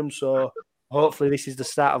look after them. So hopefully this is the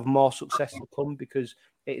start of more success to come, because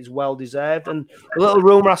it is well deserved. And a little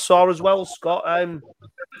rumour I saw as well, Scott,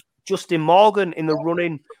 Justin Morgan in the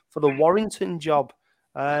running for the Warrington job.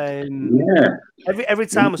 Every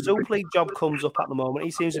time a Super League job comes up at the moment,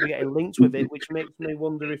 he seems to be getting linked with it, which makes me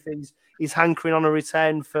wonder if he's hankering on a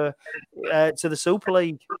return to the Super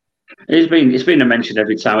League. It's been a mention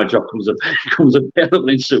every time a job comes available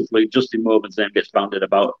in Super League. Justin Morgan's name gets bandied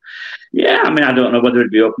about. Yeah, I mean, I don't know whether he'd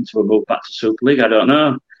be open to a move back to Super League. I don't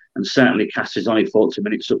know. And certainly Cass is only 40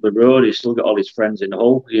 minutes up the road. He's still got all his friends in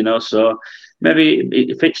Hull, so maybe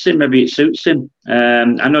it fits him, maybe it suits him.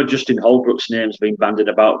 I know Justin Holbrook's name's been bandied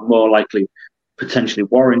about, more likely potentially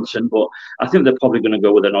Warrington, but I think they're probably going to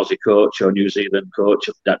go with an Aussie coach or New Zealand coach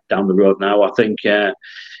down the road now. I think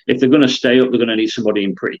if they're going to stay up, they're going to need somebody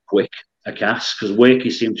in pretty quick, I guess, because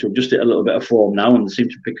Wakey seem to have just hit a little bit of form now and seem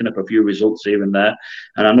to be picking up a few results here and there.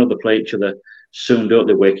 And I know they play each other soon, don't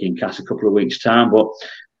they, Wakey and Cass, a couple of weeks' time, but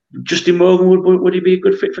Justin Morgan, would he be a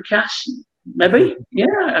good fit for Cass? Maybe,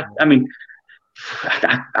 yeah. I mean,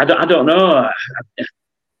 I don't know.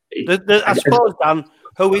 I suppose, Dan,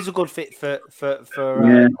 who is a good fit for Cass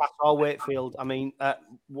or Wakefield? I mean,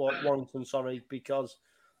 Warrington, sorry, because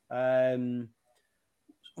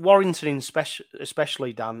Warrington,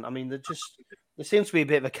 especially, Dan. I mean, there seems to be a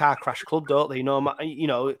bit of a car crash club, don't they?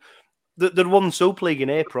 They'd won the Super League in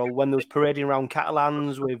April when they was parading around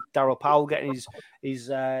Catalans with Darryl Powell getting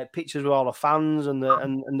his pictures with all the fans and they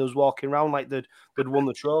was walking around like they'd won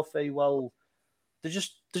the trophy. Well, they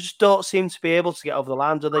just don't seem to be able to get over the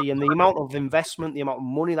line, do they? And the amount of investment, the amount of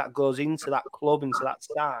money that goes into that club, into that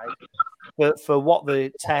side, for what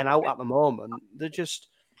they turn out at the moment, they're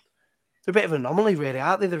a bit of an anomaly, really,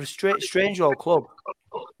 aren't they? They're a strange old club.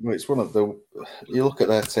 Well, it's one of the. You look at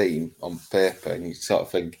their team on paper and you sort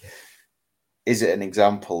of think, is it an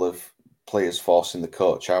example of players forcing the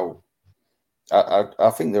coach out?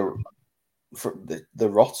 I think they're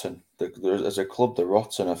rotten. As a club, they're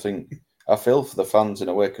rotten. I feel for the fans in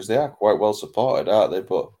a way, because they are quite well supported, aren't they?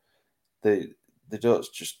 But they don't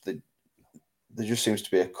just. There just seems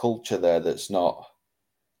to be a culture there that's not.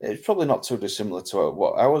 It's probably not too dissimilar to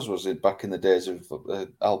what ours was back in the days of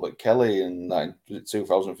Albert Kelly in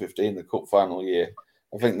 2015, the cup final year.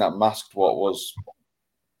 I think that masked what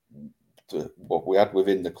we had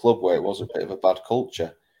within the club, where it was a bit of a bad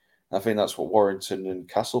culture. And I think that's what Warrington and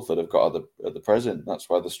Castleford have got at the present. That's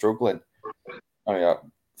why they're struggling. I mean,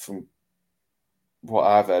 from what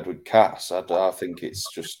I've heard with Cass, I think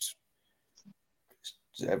it's just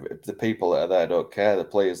the people that are there don't care. The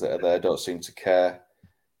players that are there don't seem to care.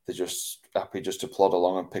 They're just happy just to plod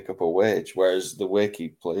along and pick up a wage. Whereas the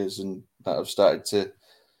Wakey players and that have started to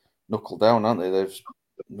knuckle down, aren't they?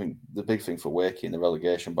 The big thing for Wakey in the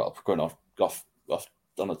relegation battle, going off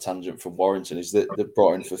on a tangent from Warrington is that they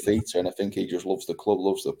brought in Fafita, and I think he just loves the club,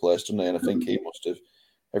 loves the place, doesn't he? And I think he must have.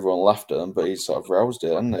 Everyone laughed at him, but he's sort of roused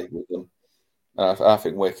it, hasn't he, with them? And I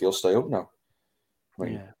think Wakey will stay up now. I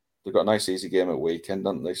mean, they've got a nice easy game at weekend,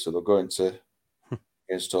 haven't they? So they'll go into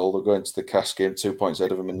against Hull, they'll go into the Cass game 2 points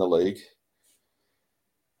ahead of them in the league.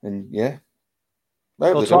 And yeah.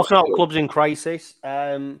 Well, talking about clubs in crisis,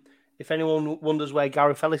 if anyone wonders where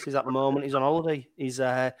Gareth Ellis is at the moment, he's on holiday. He's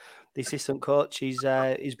the assistant coach. He's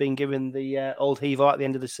been given the old heave at the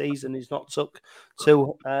end of the season. He's not too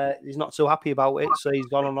happy about it, so he's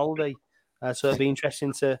gone on holiday. So it'll be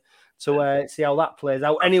interesting to see how that plays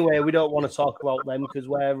out. Anyway, we don't want to talk about them because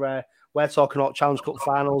we're talking about Challenge Cup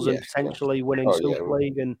finals and potentially winning Super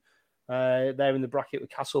League, and they're in the bracket with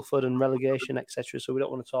Castleford and relegation, etc. So we don't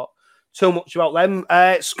want to talk too much about them.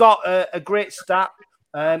 Scott, a great stat.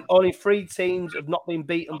 Only 3 teams have not been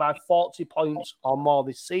beaten by 40 points or more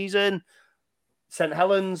this season. St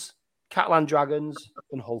Helens, Catalan Dragons,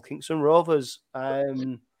 and Hull Kingston Rovers.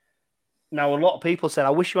 Now, a lot of people said, I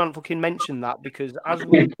wish you hadn't fucking mentioned that, because as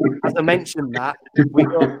I mentioned that, we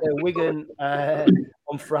go to Wigan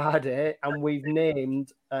on Friday, and we've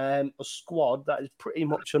named a squad that is pretty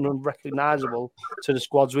much unrecognisable to the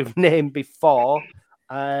squads we've named before.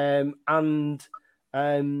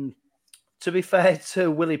 To be fair to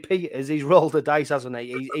Willie Peters, he's rolled the dice, hasn't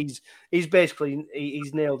he? He's basically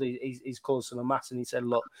nailed his colours to the mast, and he said,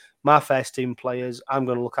 "Look, my first team players, I'm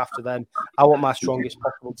going to look after them. I want my strongest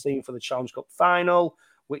possible team for the Challenge Cup final,"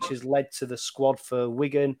 which has led to the squad for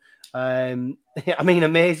Wigan. I mean,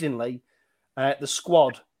 amazingly, the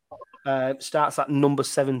squad starts at number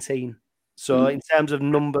 17. So in terms of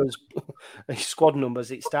numbers, squad numbers,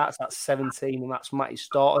 it starts at 17, and that's Matty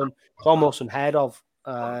Staunton. It's almost unheard of.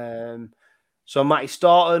 So Matty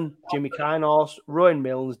Staunton, Jimmy Kynhorst, Rowan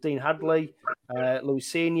Milnes, Dean Hadley, Louis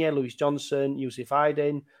Senior, Louis Johnson, Yusuf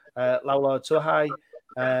Aydin, Laula Tuhai,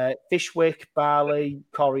 Fishwick, Barley,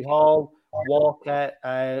 Corey Hall, Walker,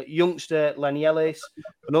 youngster Lenny Ellis,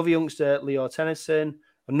 another youngster Leo Tennyson,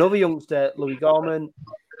 another youngster Louis Gorman,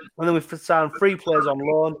 and then we've signed 3 players on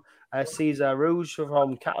loan: Cesar Rouge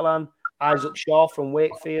from Catalan, Isaac Shaw from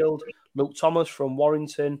Wakefield, Luke Thomas from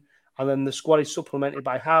Warrington. And then the squad is supplemented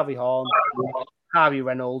by Harvey Horn, Harvey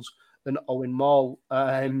Reynolds, and Owen Moore.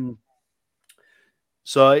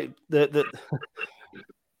 So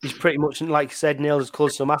he's pretty much, like I said, nailed his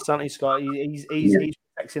close to the mast, hasn't he, Scott? He's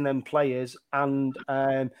protecting them players, and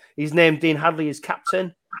he's named Dean Hadley as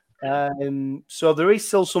captain. So there is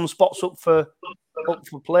still some spots up for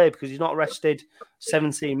play, because he's not rested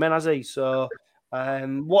 17 men, has he? So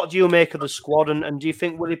what do you make of the squad, and do you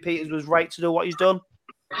think Willie Peters was right to do what he's done?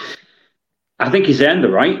 I think he's earned the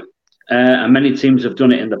right, and many teams have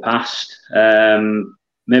done it in the past.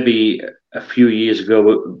 Maybe a few years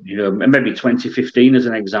ago, maybe 2015 as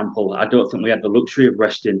an example, I don't think we had the luxury of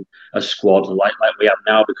resting a squad like we have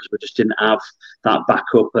now, because we just didn't have that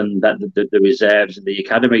backup and that the reserves and the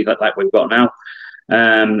academy like we've got now.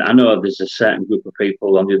 I know there's a certain group of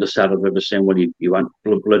people on the other side of the river saying, well, you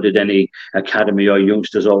haven't blooded any academy or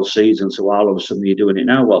youngsters all season, so all of a sudden you're doing it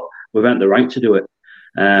now. Well, we've earned the right to do it.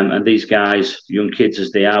 And these guys, young kids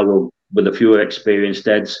as they are, will, with a few experienced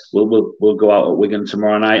heads, will go out at Wigan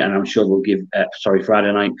tomorrow night, and I'm sure they'll give,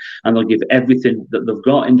 Friday night, and they'll give everything that they've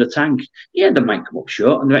got in the tank. Yeah, they might come up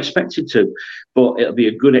short, and they're expected to, but it'll be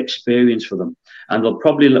a good experience for them. And they'll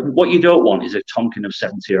probably, what you don't want is a Tonkin of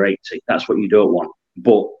 70 or 80. That's what you don't want.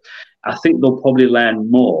 But I think they'll probably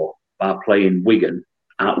learn more by playing Wigan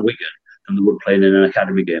at Wigan than they would playing in an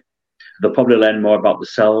academy game. They'll probably learn more about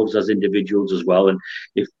themselves as individuals as well. And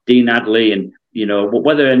if Dean Hadley and,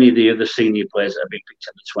 whether any of the other senior players that have been picked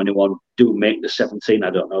up to 21 do make the 17,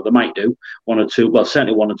 I don't know. They might do. 1 or 2. Well,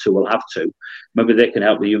 certainly 1 or 2 will have to. Maybe they can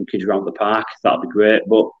help the young kids around the park. That'll be great.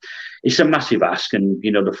 But it's a massive ask. And,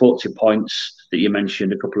 the 40 points that you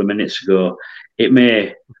mentioned a couple of minutes ago, it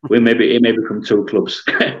may become 2 clubs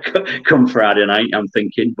come Friday night, I'm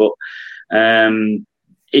thinking. But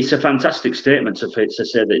it's a fantastic statement to say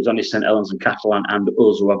that it's only St Helens and Catalan and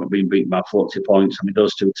us who haven't been beaten by 40 points. I mean,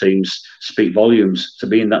 those 2 teams speak volumes. To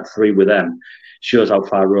be in that 3 with them shows how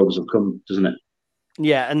far Rovers have come, doesn't it?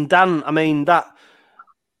 Yeah, and Dan, I mean, that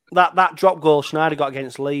drop goal Schneider got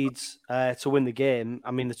against Leeds to win the game,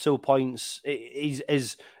 I mean, the 2 points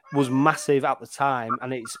was massive at the time,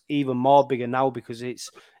 and it's even more bigger now because it's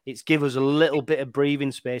give us a little bit of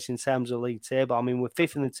breathing space in terms of league table. I mean, we're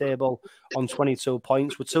 5th in the table on 22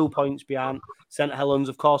 points. We're 2 points behind St Helens.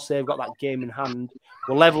 Of course, they've got that game in hand.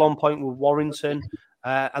 We're level on point with Warrington.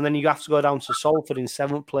 And then you have to go down to Salford in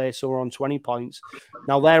 7th place, so we're on 20 points.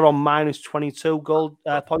 Now, they're on minus 22 goal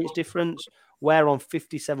points difference. We're on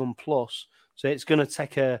 57 plus. So it's going to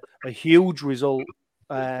take a huge result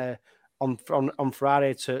on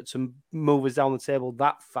Friday to move us down the table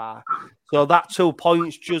that far. So that 2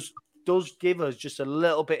 points just does give us just a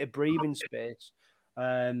little bit of breathing space.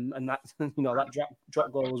 And that that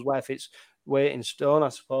drop goal was worth its weight in stone, I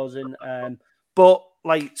suppose. But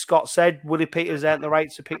like Scott said, Willie Peters earned the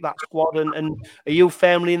right to pick that squad. And are you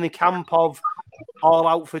firmly in the camp of all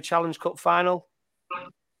out for Challenge Cup final?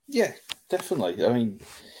 Yeah, definitely. I mean,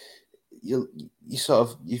 you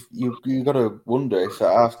got to wonder if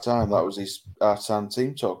at half time that was his half time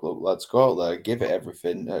team talk. Look, lads, go out there, give it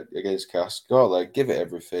everything against Castres. Go out there, give it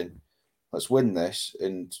everything. Let's win this,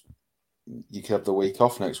 and you can have the week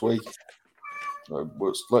off next week.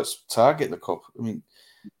 Let's target the cup. I mean,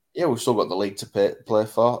 yeah, we've still got the league to play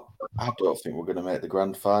for. I don't think we're going to make the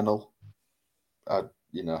grand final. I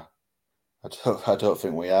don't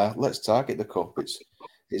think we are. Let's target the cup.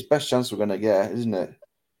 It's best chance we're going to get, isn't it?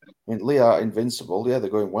 I mean, Leigh are invincible. Yeah, they're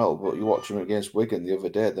going well, but you watch them against Wigan the other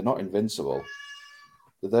day. They're not invincible.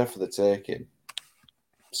 They're there for the taking.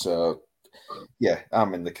 So, yeah,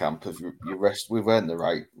 I'm in the camp of you rest. We've earned the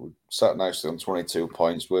right. We've sat nicely on 22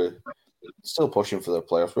 points. We're still pushing for the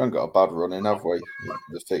playoffs. We haven't got a bad run in, have we?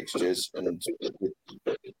 The fixtures, and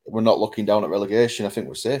we're not looking down at relegation. I think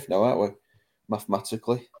we're safe now, aren't we?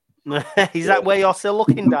 Mathematically. Is that where you're still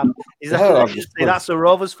looking, Dan? Is that that's a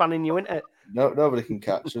Rovers fan in you, isn't it? No, nobody can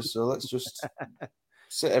catch us. So let's just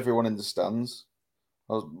sit everyone in the stands.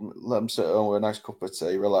 Let them sit at home with a nice cup of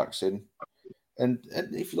tea, relaxing. And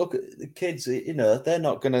if you look at the kids, they're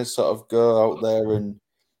not going to sort of go out there and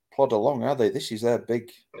plod along, are they? This is the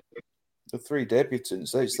 3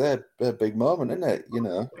 debutants. It's their big moment, isn't it?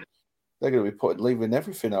 They're going to be leaving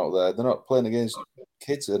everything out there. They're not playing against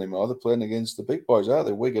kids anymore. They're playing against the big boys, aren't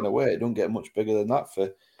they? Wigan away. It don't get much bigger than that for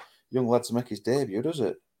a young lad to make his debut, does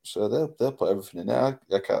it? So they'll put everything in there.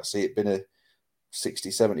 I can't see it being a 60,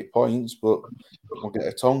 70 points, but we'll get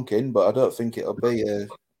a tonking. But I don't think it'll be a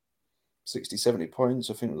 60, 70 points.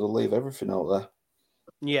 I think they'll leave everything out there.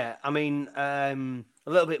 Yeah, I mean, a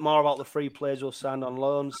little bit more about the 3 players who signed on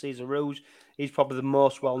loan. Cesar Rouge, he's probably the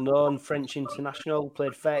most well-known French international,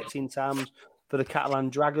 played 13 times for the Catalan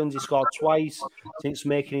Dragons. He scored twice since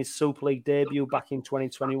making his Super League debut back in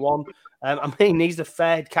 2021. I mean, he's the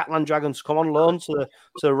 3rd Catalan Dragons to come on loan to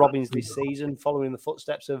the Robins this season, following the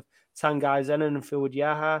footsteps of Tanguy Zenon and Fouad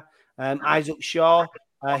Yaha. Isaac Shaw,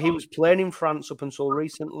 he was playing in France up until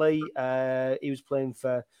recently. He was playing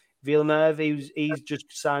for Villeneuve. He's just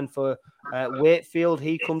signed for Wakefield.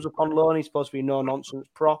 He comes up on loan. He's supposed to be a no-nonsense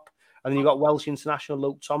prop. And then you've got Welsh international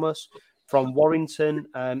Luke Thomas from Warrington.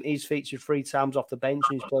 He's featured 3 times off the bench,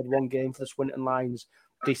 and he's played 1 game for the Swinton Lions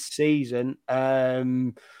this season.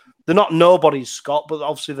 They're not nobody's, Scott, but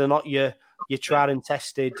obviously they're not your tried and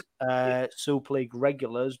tested Super League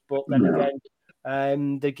regulars. But then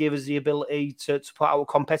again, they give us the ability to put out a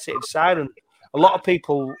competitive side. And a lot of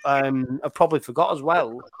people have probably forgot as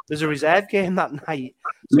well, there's a reserve game that night.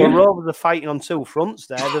 So Rovers are fighting on 2 fronts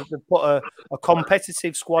there. They've put a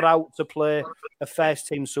competitive squad out to play a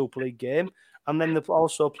first-team Super League game, and then they're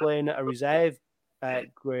also playing a reserve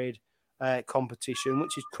grade competition,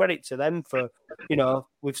 which is credit to them for,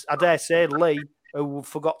 I dare say, Leigh, who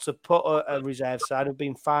forgot to put a reserve side, have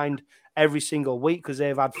been fined every single week because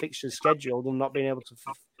they've had fixtures scheduled and not been able to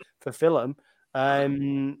fulfill them.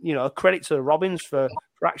 Credit to the Robins for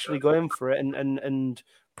actually going for it and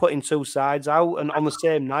putting 2 sides out and on the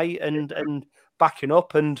same night and backing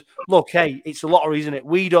up. And look, hey, it's a lottery, isn't it?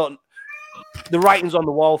 The writing's on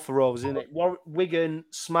the wall for Rovers, isn't it? Wigan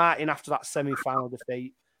smarting after that semi-final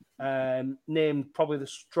defeat, named probably the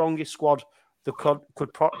strongest squad they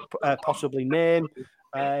could possibly name.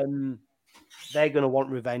 They're going to want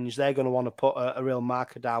revenge. They're going to want to put a real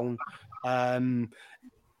marker down.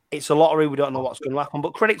 It's a lottery. We don't know what's going to happen.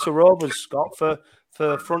 But credit to Rovers, Scott, for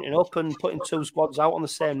fronting up and putting 2 squads out on the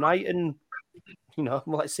same night. And,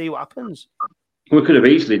 let's see what happens. We could have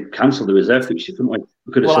easily cancelled the reserve fixture, couldn't we?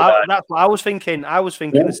 That's what I was thinking.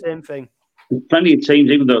 The same thing. Plenty of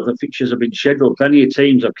teams, even though the fixtures have been scheduled, plenty of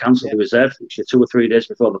teams have cancelled the reserve fixture 2 or 3 days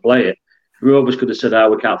before they play it. Rovers could have said,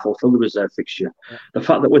 we can't fulfil the reserve fixture. Yeah. The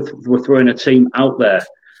fact that we're throwing a team out there,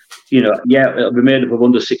 it'll be made up of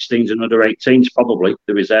under 16s and under 18s, probably,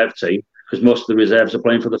 the reserve team, because most of the reserves are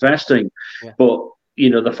playing for the first team. Yeah. But,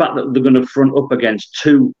 the fact that they're going to front up against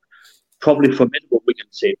 2 probably formidable Wigan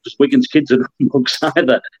teams, because Wigan's kids are not mugs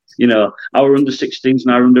either. Our under 16s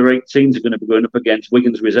and our under 18s are going to be going up against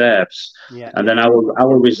Wigan's reserves. Yeah. And then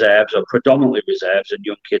our reserves are predominantly reserves, and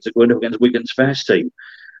young kids are going up against Wigan's first team.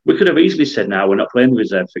 We could have easily said, we're not playing the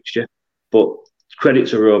reserve fixture, but credit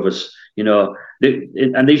to Rovers,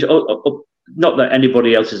 and these not that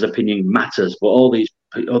anybody else's opinion matters, but all these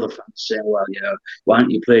other fans say, well, why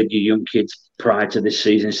haven't you played your young kids prior to this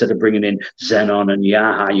season instead of bringing in Zenon and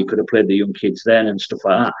Yaha? You could have played the young kids then and stuff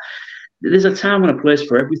like that. There's a time and a place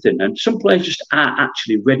for everything, and some players just aren't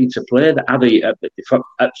actually ready to play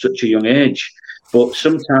at such a young age. But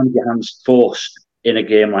sometimes your hand's forced in a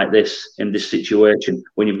game like this, in this situation,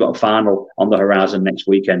 when you've got a final on the horizon next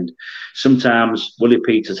weekend. Sometimes Willie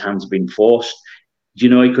Peters' hand's been forced. He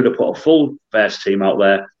could have put a full first team out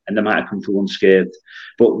there and they might have come through unscathed.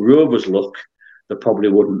 But Rovers' luck, they probably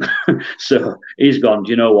wouldn't. So he's gone,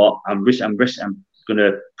 do you know what? I'm going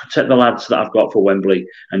to protect the lads that I've got for Wembley,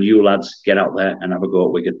 and you lads get out there and have a go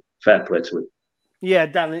at Wigan. Fair play to him. Yeah,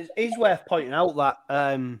 Dan, it's worth pointing out that,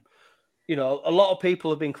 a lot of people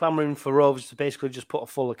have been clamouring for Rovers to basically just put a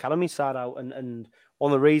full academy side out. And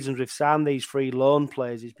one of the reasons we've signed these 3 loan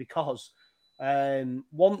players is because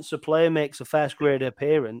once a player makes a first grade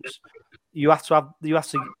appearance, you have to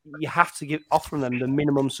offer them the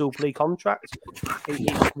minimum Super League contract.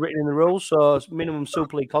 It's written in the rules, so minimum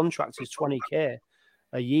Super League contract is 20k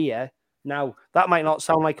a year. Now that might not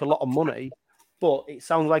sound like a lot of money, but it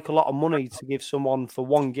sounds like a lot of money to give someone for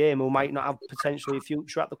one game who might not have potentially a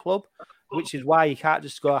future at the club, which is why you can't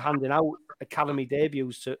just go handing out academy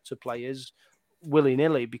debuts to players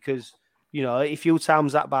willy-nilly, because if you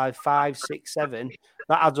times that by 5, 6, 7,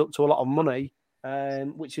 that adds up to a lot of money,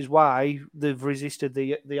 which is why they've resisted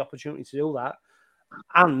the opportunity to do that.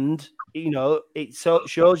 And, it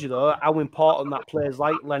shows you, though, how important that players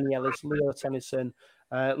like Lenny Ellis, Leo Tennyson,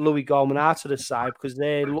 Louis Gorman are to the side, because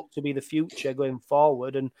they look to be the future going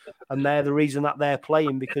forward, and they're the reason that they're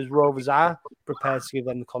playing, because Rovers are prepared to give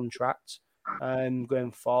them the contract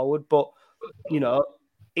going forward. But,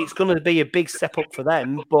 it's going to be a big step up for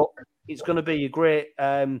them, but it's going to be a great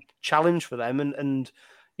challenge for them. And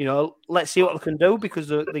let's see what they can do, because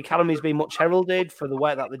the academy's been much heralded for the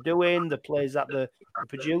work that they're doing, the players that they're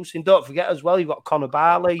producing. Don't forget as well, you've got Connor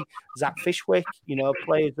Barley, Zach Fishwick,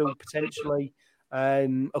 players who potentially are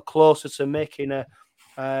closer to making a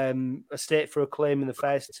state for a claim in the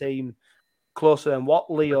first team, closer than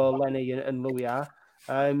what Leo, Lenny and Louis are.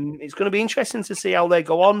 It's going to be interesting to see how they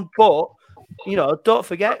go on, but don't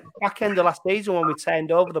forget, back end of last season when we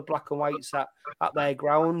turned over the black and whites at their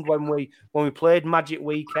ground, when we played Magic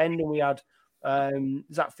Weekend and we had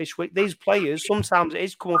Zach Fishwick, these players, sometimes it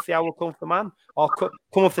is come off the hour, come off the man, or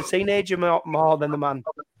come off the teenager more than the man.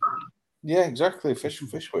 Yeah, exactly.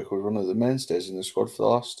 Fishwick was one of the mainstays in the squad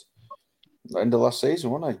for the end of last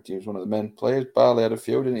season, wasn't he? He was one of the main players. Barley had a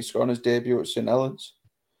few, didn't he? Score on his debut at St Helens.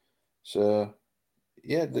 So,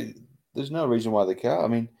 yeah, there's no reason why they can't. I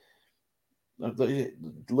mean,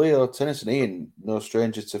 Leo Tennyson, Ian, no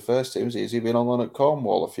stranger to first teams. Has he been on loan at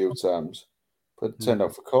Cornwall a few times? Turned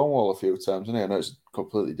out for Cornwall a few times, hasn't he? I know it's a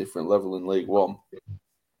completely different level in League One.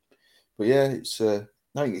 But yeah, it's I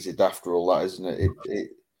think it's a daft rule, that, isn't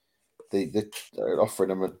it? They're offering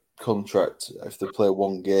them a contract if they play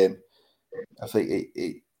one game. I think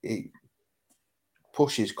it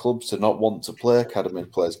pushes clubs to not want to play academy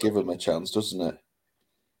players, give them a chance, doesn't it?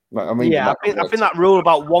 I mean, I think that rule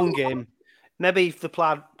about one game, maybe if the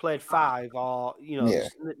played 5, or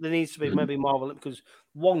there needs to be maybe more of a, because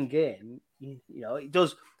one game, it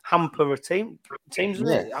does hamper a teams, doesn't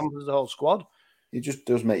it? It hampers the whole squad. It just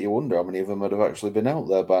does make you wonder how many of them would have actually been out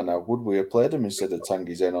there by now. Would we have played them instead of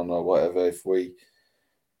Tanguy Zenon or whatever if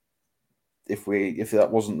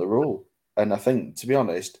that wasn't the rule? And I think, to be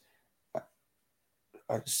honest,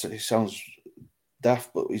 it sounds daft,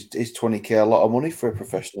 but is 20k a lot of money for a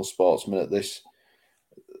professional sportsman at this?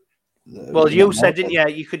 Well, you said, didn't you?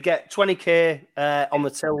 You could get 20k on the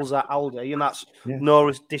tills at Aldi, and that's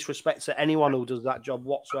no disrespect to anyone who does that job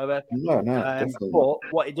whatsoever. No, definitely. But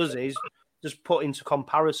what it does is just put into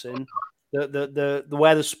comparison the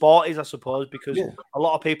where the sport is, I suppose, because a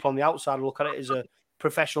lot of people on the outside look at it as a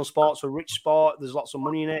professional sport, so a rich sport. There's lots of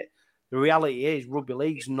money in it. The reality is, rugby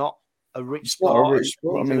league's not a rich sport. Not a rich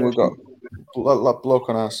sport. I mean, we've got that bloke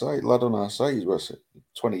on our site, lad on our site. He's what's it,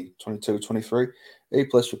 20, 22, 23. He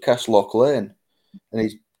plays for Cashlock Lane, and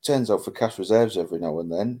he turns out for cash reserves every now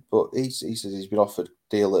and then. But he says he's been offered a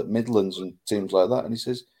deal at Midlands and teams like that, and he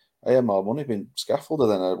says, I have more money being scaffolder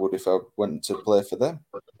than I would if I went to play for them.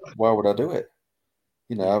 Why would I do it?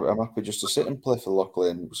 I'm happy just to sit and play for Loch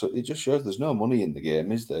Lane. So it just shows there's no money in the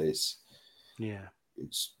game, is there?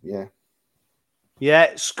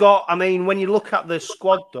 Yeah, Scott, I mean, when you look at the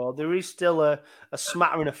squad, though, there is still a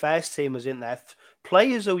smattering of first teamers in there.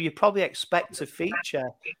 Players who you probably expect to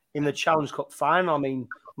feature in the Challenge Cup final. I mean,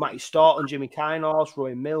 Matty Staunton, Jimmy Kynhorst,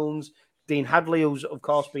 Roy Milnes, Dean Hadley, who's, of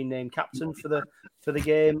course, been named captain for the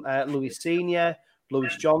game, Louis Senior,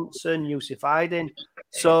 Lewis Johnson, Yusuf Aydin.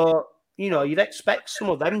 So, you'd expect some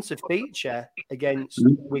of them to feature against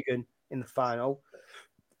Wigan in the final.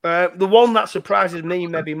 The one that surprises me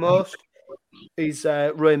maybe most is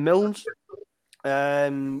Ray Milnes. I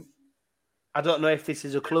don't know if this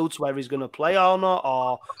is a clue to whether he's going to play or not,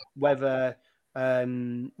 or whether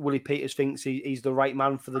Willie Peters thinks he's the right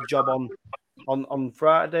man for the job on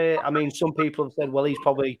Friday. I mean, some people have said, well, he's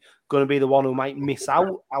probably going to be the one who might miss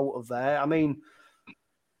out of there. I mean,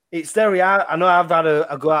 it's very hard. I know I've had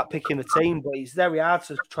a go at picking the team, but it's very hard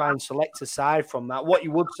to try and select a side from that. What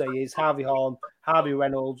you would say is Harvey Horn, Harvey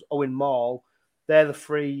Reynolds, Owen Maul, they're the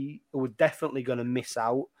three who are definitely going to miss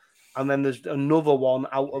out. And then there's another one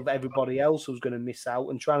out of everybody else who's going to miss out.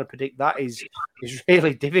 And trying to predict that is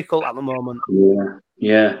really difficult at the moment.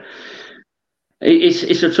 Yeah.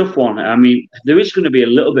 It's a tough one. I mean, there is going to be a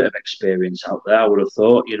little bit of experience out there, I would have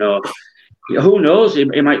thought. Who knows?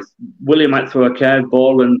 Willie might throw a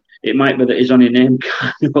curveball, and it might be that he's only named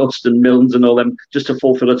Carnos and Milnes and all them just to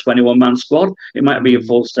fulfill a 21-man squad. It might be a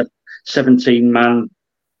full 17-man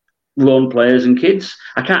lone players and kids.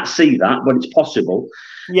 I can't see that, but it's possible.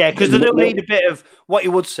 Yeah, because they do need a bit of what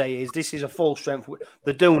you would say is this is a full strength.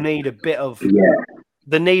 They do need a bit of. Yeah.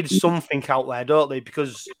 They need something out there, don't they?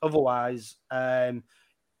 Because otherwise, on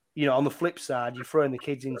the flip side, you're throwing the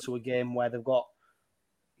kids into a game where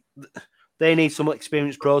they need some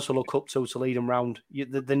experienced pros to look up to lead them round.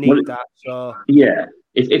 They need that. So yeah,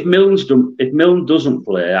 if Milnes doesn't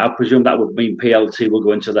play, I presume that would mean PLT will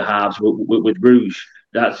go into the halves with Rouge.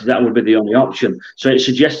 That would be the only option. So it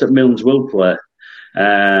suggests that Milnes will play.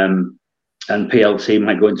 And PLT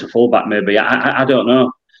might go into fullback maybe. I don't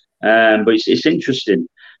know, but it's interesting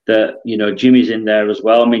that Jimmy's in there as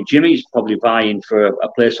well. I mean, Jimmy's probably vying for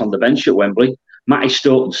a place on the bench at Wembley. Matty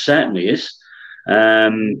Stoughton certainly is.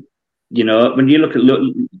 When you look at,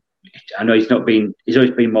 I know he's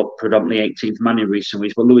always been more predominantly 18th man in recent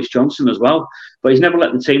weeks, but Lewis Johnson as well. But he's never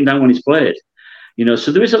let the team down when he's played.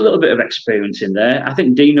 So there is a little bit of experience in there. I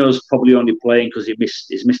think Dino's probably only playing because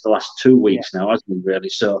he's missed the last 2 weeks now, hasn't he, really?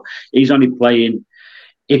 So he's only playing.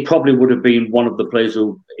 He probably would have been one of the players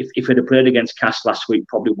who, if he'd have played against Cass last week,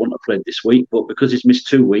 probably wouldn't have played this week. But because he's missed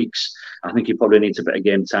 2 weeks, I think he probably needs a bit of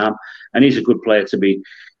game time. And he's a good player to be,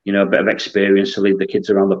 a bit of experience to lead the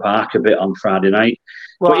kids around the park a bit on Friday night.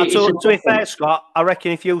 Well, to be fair, Scott, I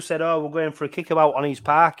reckon if you said, we're going for a kickabout on his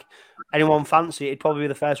park, anyone fancy it, he'd probably be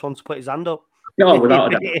the first one to put his hand up. No, without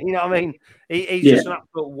a doubt. You know what I mean? He's just an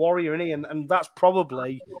absolute warrior, isn't he? And that's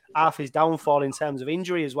probably half his downfall in terms of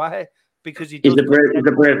injury as well, because he's a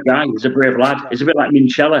brave guy. He's a brave lad. It's a bit like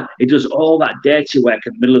Minchella. He does all that dirty work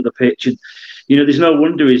in the middle of the pitch, and there's no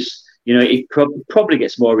wonder he probably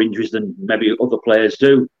gets more injuries than maybe other players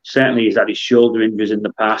do. Certainly, he's had his shoulder injuries in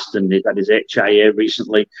the past, and he's had his HIA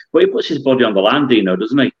recently. But he puts his body on the line,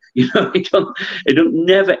 doesn't he? He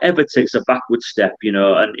never ever takes a backward step.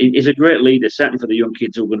 And he's a great leader, certainly for the young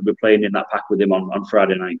kids who are going to be playing in that pack with him on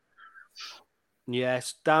Friday night.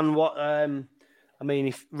 Yes, Dan. What?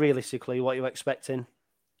 If realistically, what are you expecting?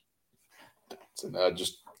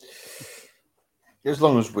 As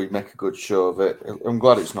long as we make a good show of it, I'm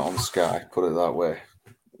glad it's not on Sky. Put it that way.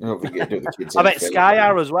 The kids. I bet Sky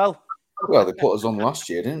are as well. Well, they put us on last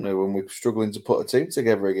year, didn't they? When we were struggling to put a team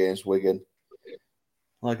together against Wigan,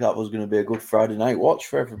 like that was going to be a good Friday night watch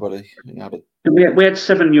for everybody. We had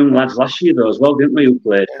 7 young lads last year though as well, didn't we? Who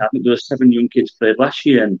played? I think there were 7 young kids played last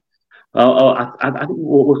year, and I think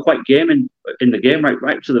we're quite game in the game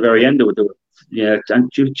right to the very end.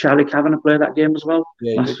 And Charlie Kavanagh play that game as well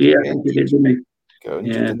last year? I think he did, didn't he?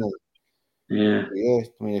 Yeah.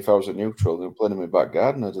 I mean, if I was at neutral, they were playing in my back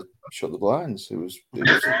garden, I'd have shut the blinds. It was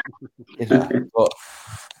But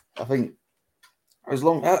I think as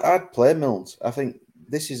long I'd play Milnes. I think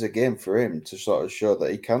this is a game for him to sort of show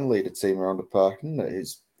that he can lead a team around the park, and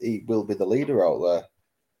he will be the leader out there.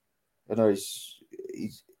 I know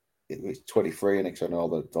he's 23, and I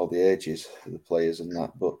know all the ages of the players and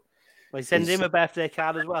that, but we send him a birthday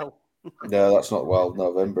card as well. No, that's not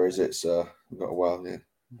November, is it? So we've got a while. Yeah,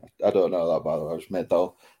 I don't know that, by the way. I was made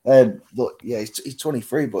though. But yeah, he's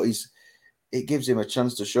 23, but it gives him a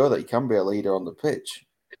chance to show that he can be a leader on the pitch,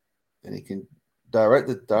 and he can direct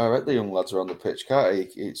the young lads around the pitch, can't he?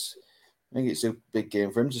 I think it's a big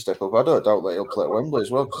game for him to step up. I don't doubt that he'll play at Wembley as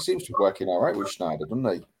well, because he seems to be working all right with Schneider,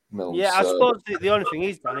 doesn't he? Milnes, yeah, I suppose the only thing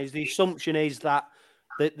is, Dan, is the assumption is that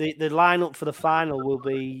the lineup for the final will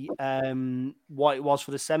be what it was for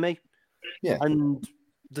the semi. Yeah. And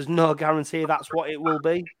there's no guarantee that's what it will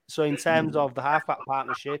be. So in terms of the halfback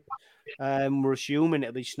partnership, we're assuming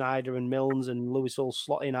it'll be Schneider and Milnes and Lewis all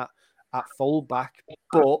slotting at fullback.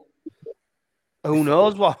 But Who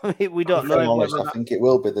knows what? We don't If I'm know. honest, I think it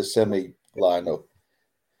will be the semi lineup.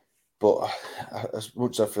 But as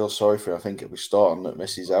much as I feel sorry for him, I think it'll be Staunton that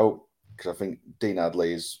misses out, because I think Dean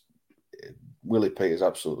Hadley Willie Peters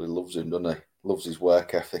absolutely loves him, doesn't he? Loves his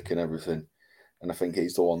work ethic and everything. And I think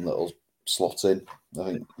he's the one that'll slot in. I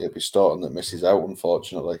think it'll be Staunton that misses out,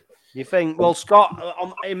 unfortunately. You think? Well, Scott,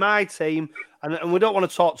 in my team, and we don't want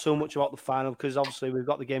to talk too much about the final because obviously we've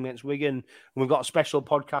got the game against Wigan and we've got a special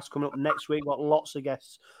podcast coming up next week. We've got lots of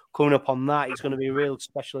guests coming up on that. It's going to be a real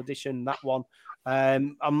special edition, that one.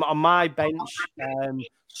 On my bench,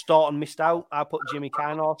 Staunton missed out. I put Jimmy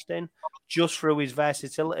Kinehorst in just through his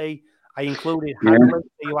versatility. I included Hadley.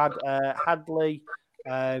 You had Hadley,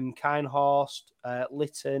 Kinehorst,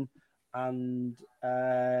 Litton, and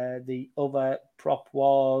the other prop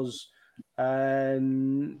was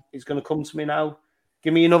it's going to come to me now.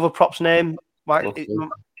 Give me another prop's name.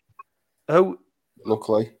 Who?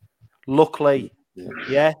 Luckley.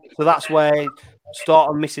 Yeah. So that's where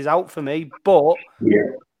Staunton misses out for me. But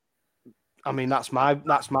I mean, that's my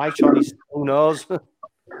choice. Who knows?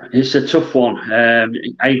 It's a tough one.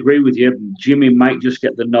 I agree with you. Jimmy might just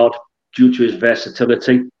get the nod due to his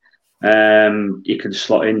versatility. He can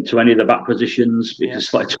slot into any of the back positions. He can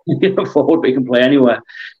slot into forward, but he can play anywhere.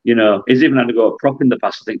 You know, he's even had to go a prop in the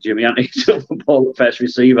past, I think, Jimmy, hasn't he? To the ball at first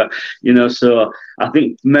receiver. You know, so I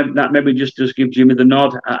think that maybe just does give Jimmy the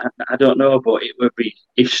nod. I don't know, but it would be,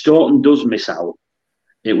 if Staunton does miss out,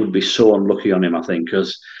 it would be so unlucky on him, I think,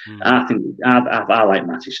 because I think I like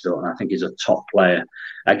Matty Staunton. I think he's a top player.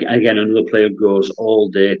 Again, another player who goes all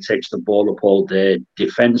day, takes the ball up all day,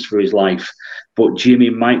 defends for his life. But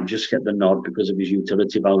Jimmy might just get the nod because of his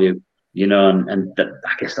utility value, you know, and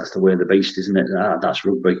I guess that's the way of the beast, isn't it? That's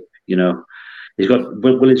rugby, you know.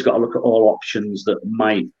 Willie's got to look at all options that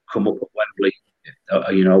might come up at Wembley,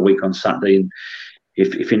 you know, a week on Saturday. And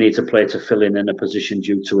if you need to play to fill in a position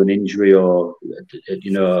due to an injury or,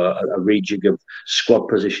 you know, a rejig of squad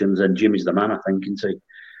positions, then Jimmy's the man, I think, isn't he?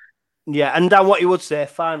 Yeah, and Dan, what you would say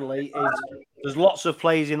finally is there's lots of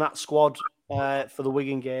players in that squad for the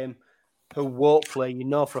Wigan game who won't play. You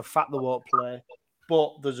know for a fact they won't play,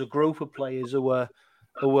 but there's a group of players who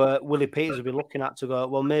Willie Peters will be looking at to go,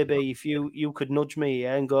 well, maybe if you could nudge me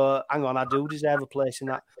here and go, hang on, I do deserve a place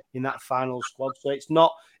in that final squad. So it's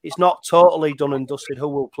not totally done and dusted who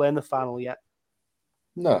will play in the final yet.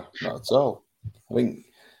 No, not at all. I think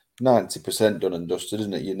 90% done and dusted,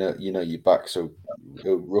 isn't it? You know your backs are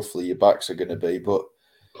roughly your backs are going to be, but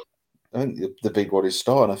I think the big one is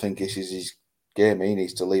Staunton. I think this is his game. He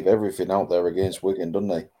needs to leave everything out there against Wigan,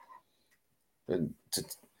 doesn't he? And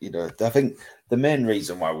I think the main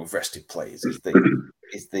reason why we've rested players is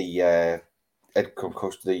the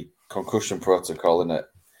concussion protocol, isn't it?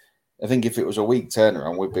 I think if it was a week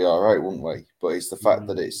turnaround, we'd be all right, wouldn't we? But it's the fact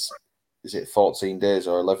that is it 14 days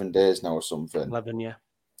or 11 days now or something? 11, yeah.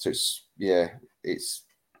 So it's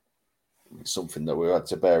something that we had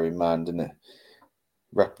to bear in mind, isn't it?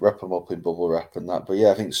 Wrap them up in bubble wrap and that. But yeah,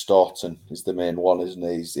 I think Staunton is the main one, isn't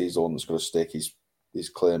he? He's the one that's got to stake his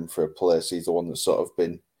claim for a place. He's the one that's sort of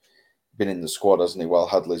been in the squad, hasn't he? While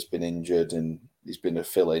Hadley's been injured and he's been a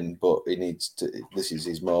fill-in, but he needs to. This is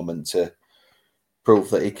his moment to prove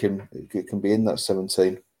that he can be in that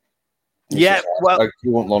 17. Yeah, well,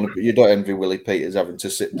 you don't envy Willie Peters having to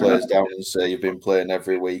sit players down and say you've been playing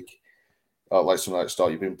every week. Like something like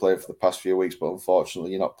Staunton, you've been playing for the past few weeks, but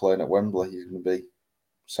unfortunately, you're not playing at Wembley. You're going to be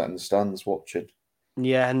sat in the stands watching.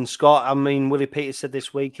 Yeah, and Scott, I mean, Willie Peters said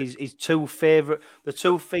this week the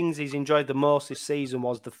two things he's enjoyed the most this season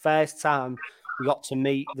was the first time he got to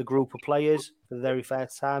meet the group of players for the very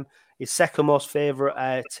first time. His second most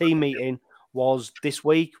favourite team meeting was this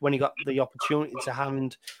week when he got the opportunity to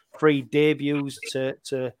hand 3 debuts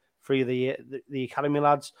to 3 of the academy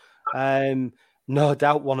lads. No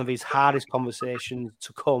doubt one of his hardest conversations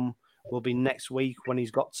to come will be next week when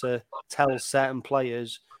he's got to tell certain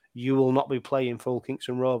players you will not be playing for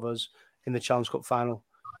Kingston Rovers in the Challenge Cup final.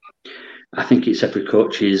 I think it's every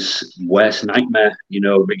coach's worst nightmare, you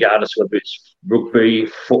know, regardless whether it's rugby,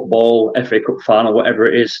 football, FA Cup final, whatever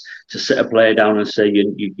it is, to sit a player down and say,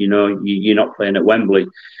 you're not playing at Wembley.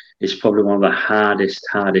 It's probably one of the hardest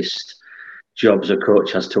jobs a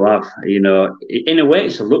coach has to have. You know, in a way,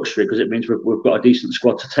 it's a luxury because it means we've got a decent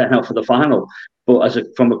squad to turn out for the final. But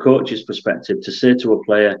from a coach's perspective, to say to a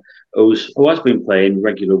player who has been playing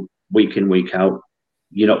regular week in, week out,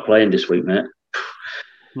 you're not playing this week, mate.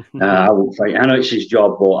 I won't fight. I know it's his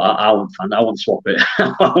job, but I won't swap it.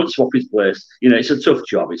 I won't swap his place. You know, it's a tough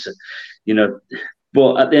job.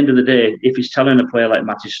 But at the end of the day, if he's telling a player like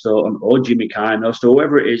Matty Staunton or Jimmy Kinehorst or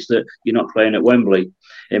whoever it is that you're not playing at Wembley,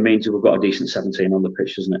 it means we've got a decent 17 on the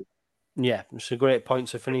pitch, doesn't it? Yeah, it's a great point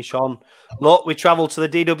to finish on. Look, we travelled to the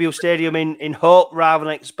DW Stadium in hope rather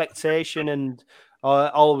than expectation, and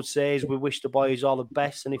all I would say is we wish the boys all the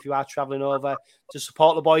best. And if you are travelling over to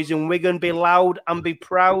support the boys in Wigan, be loud and be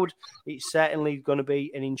proud. It's certainly going to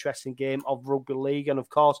be an interesting game of rugby league. And of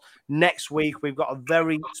course, next week we've got a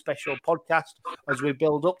very special podcast as we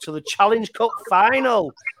build up to the Challenge Cup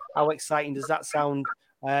final. How exciting does that sound?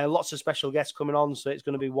 Lots of special guests coming on, so it's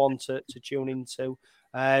going to be one to tune into.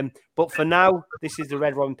 But for now, this is the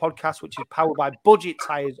Red Robin podcast, which is powered by Budget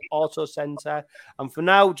Tires Auto Centre. And for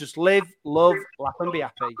now, just live, love, laugh, and be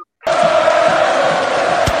happy.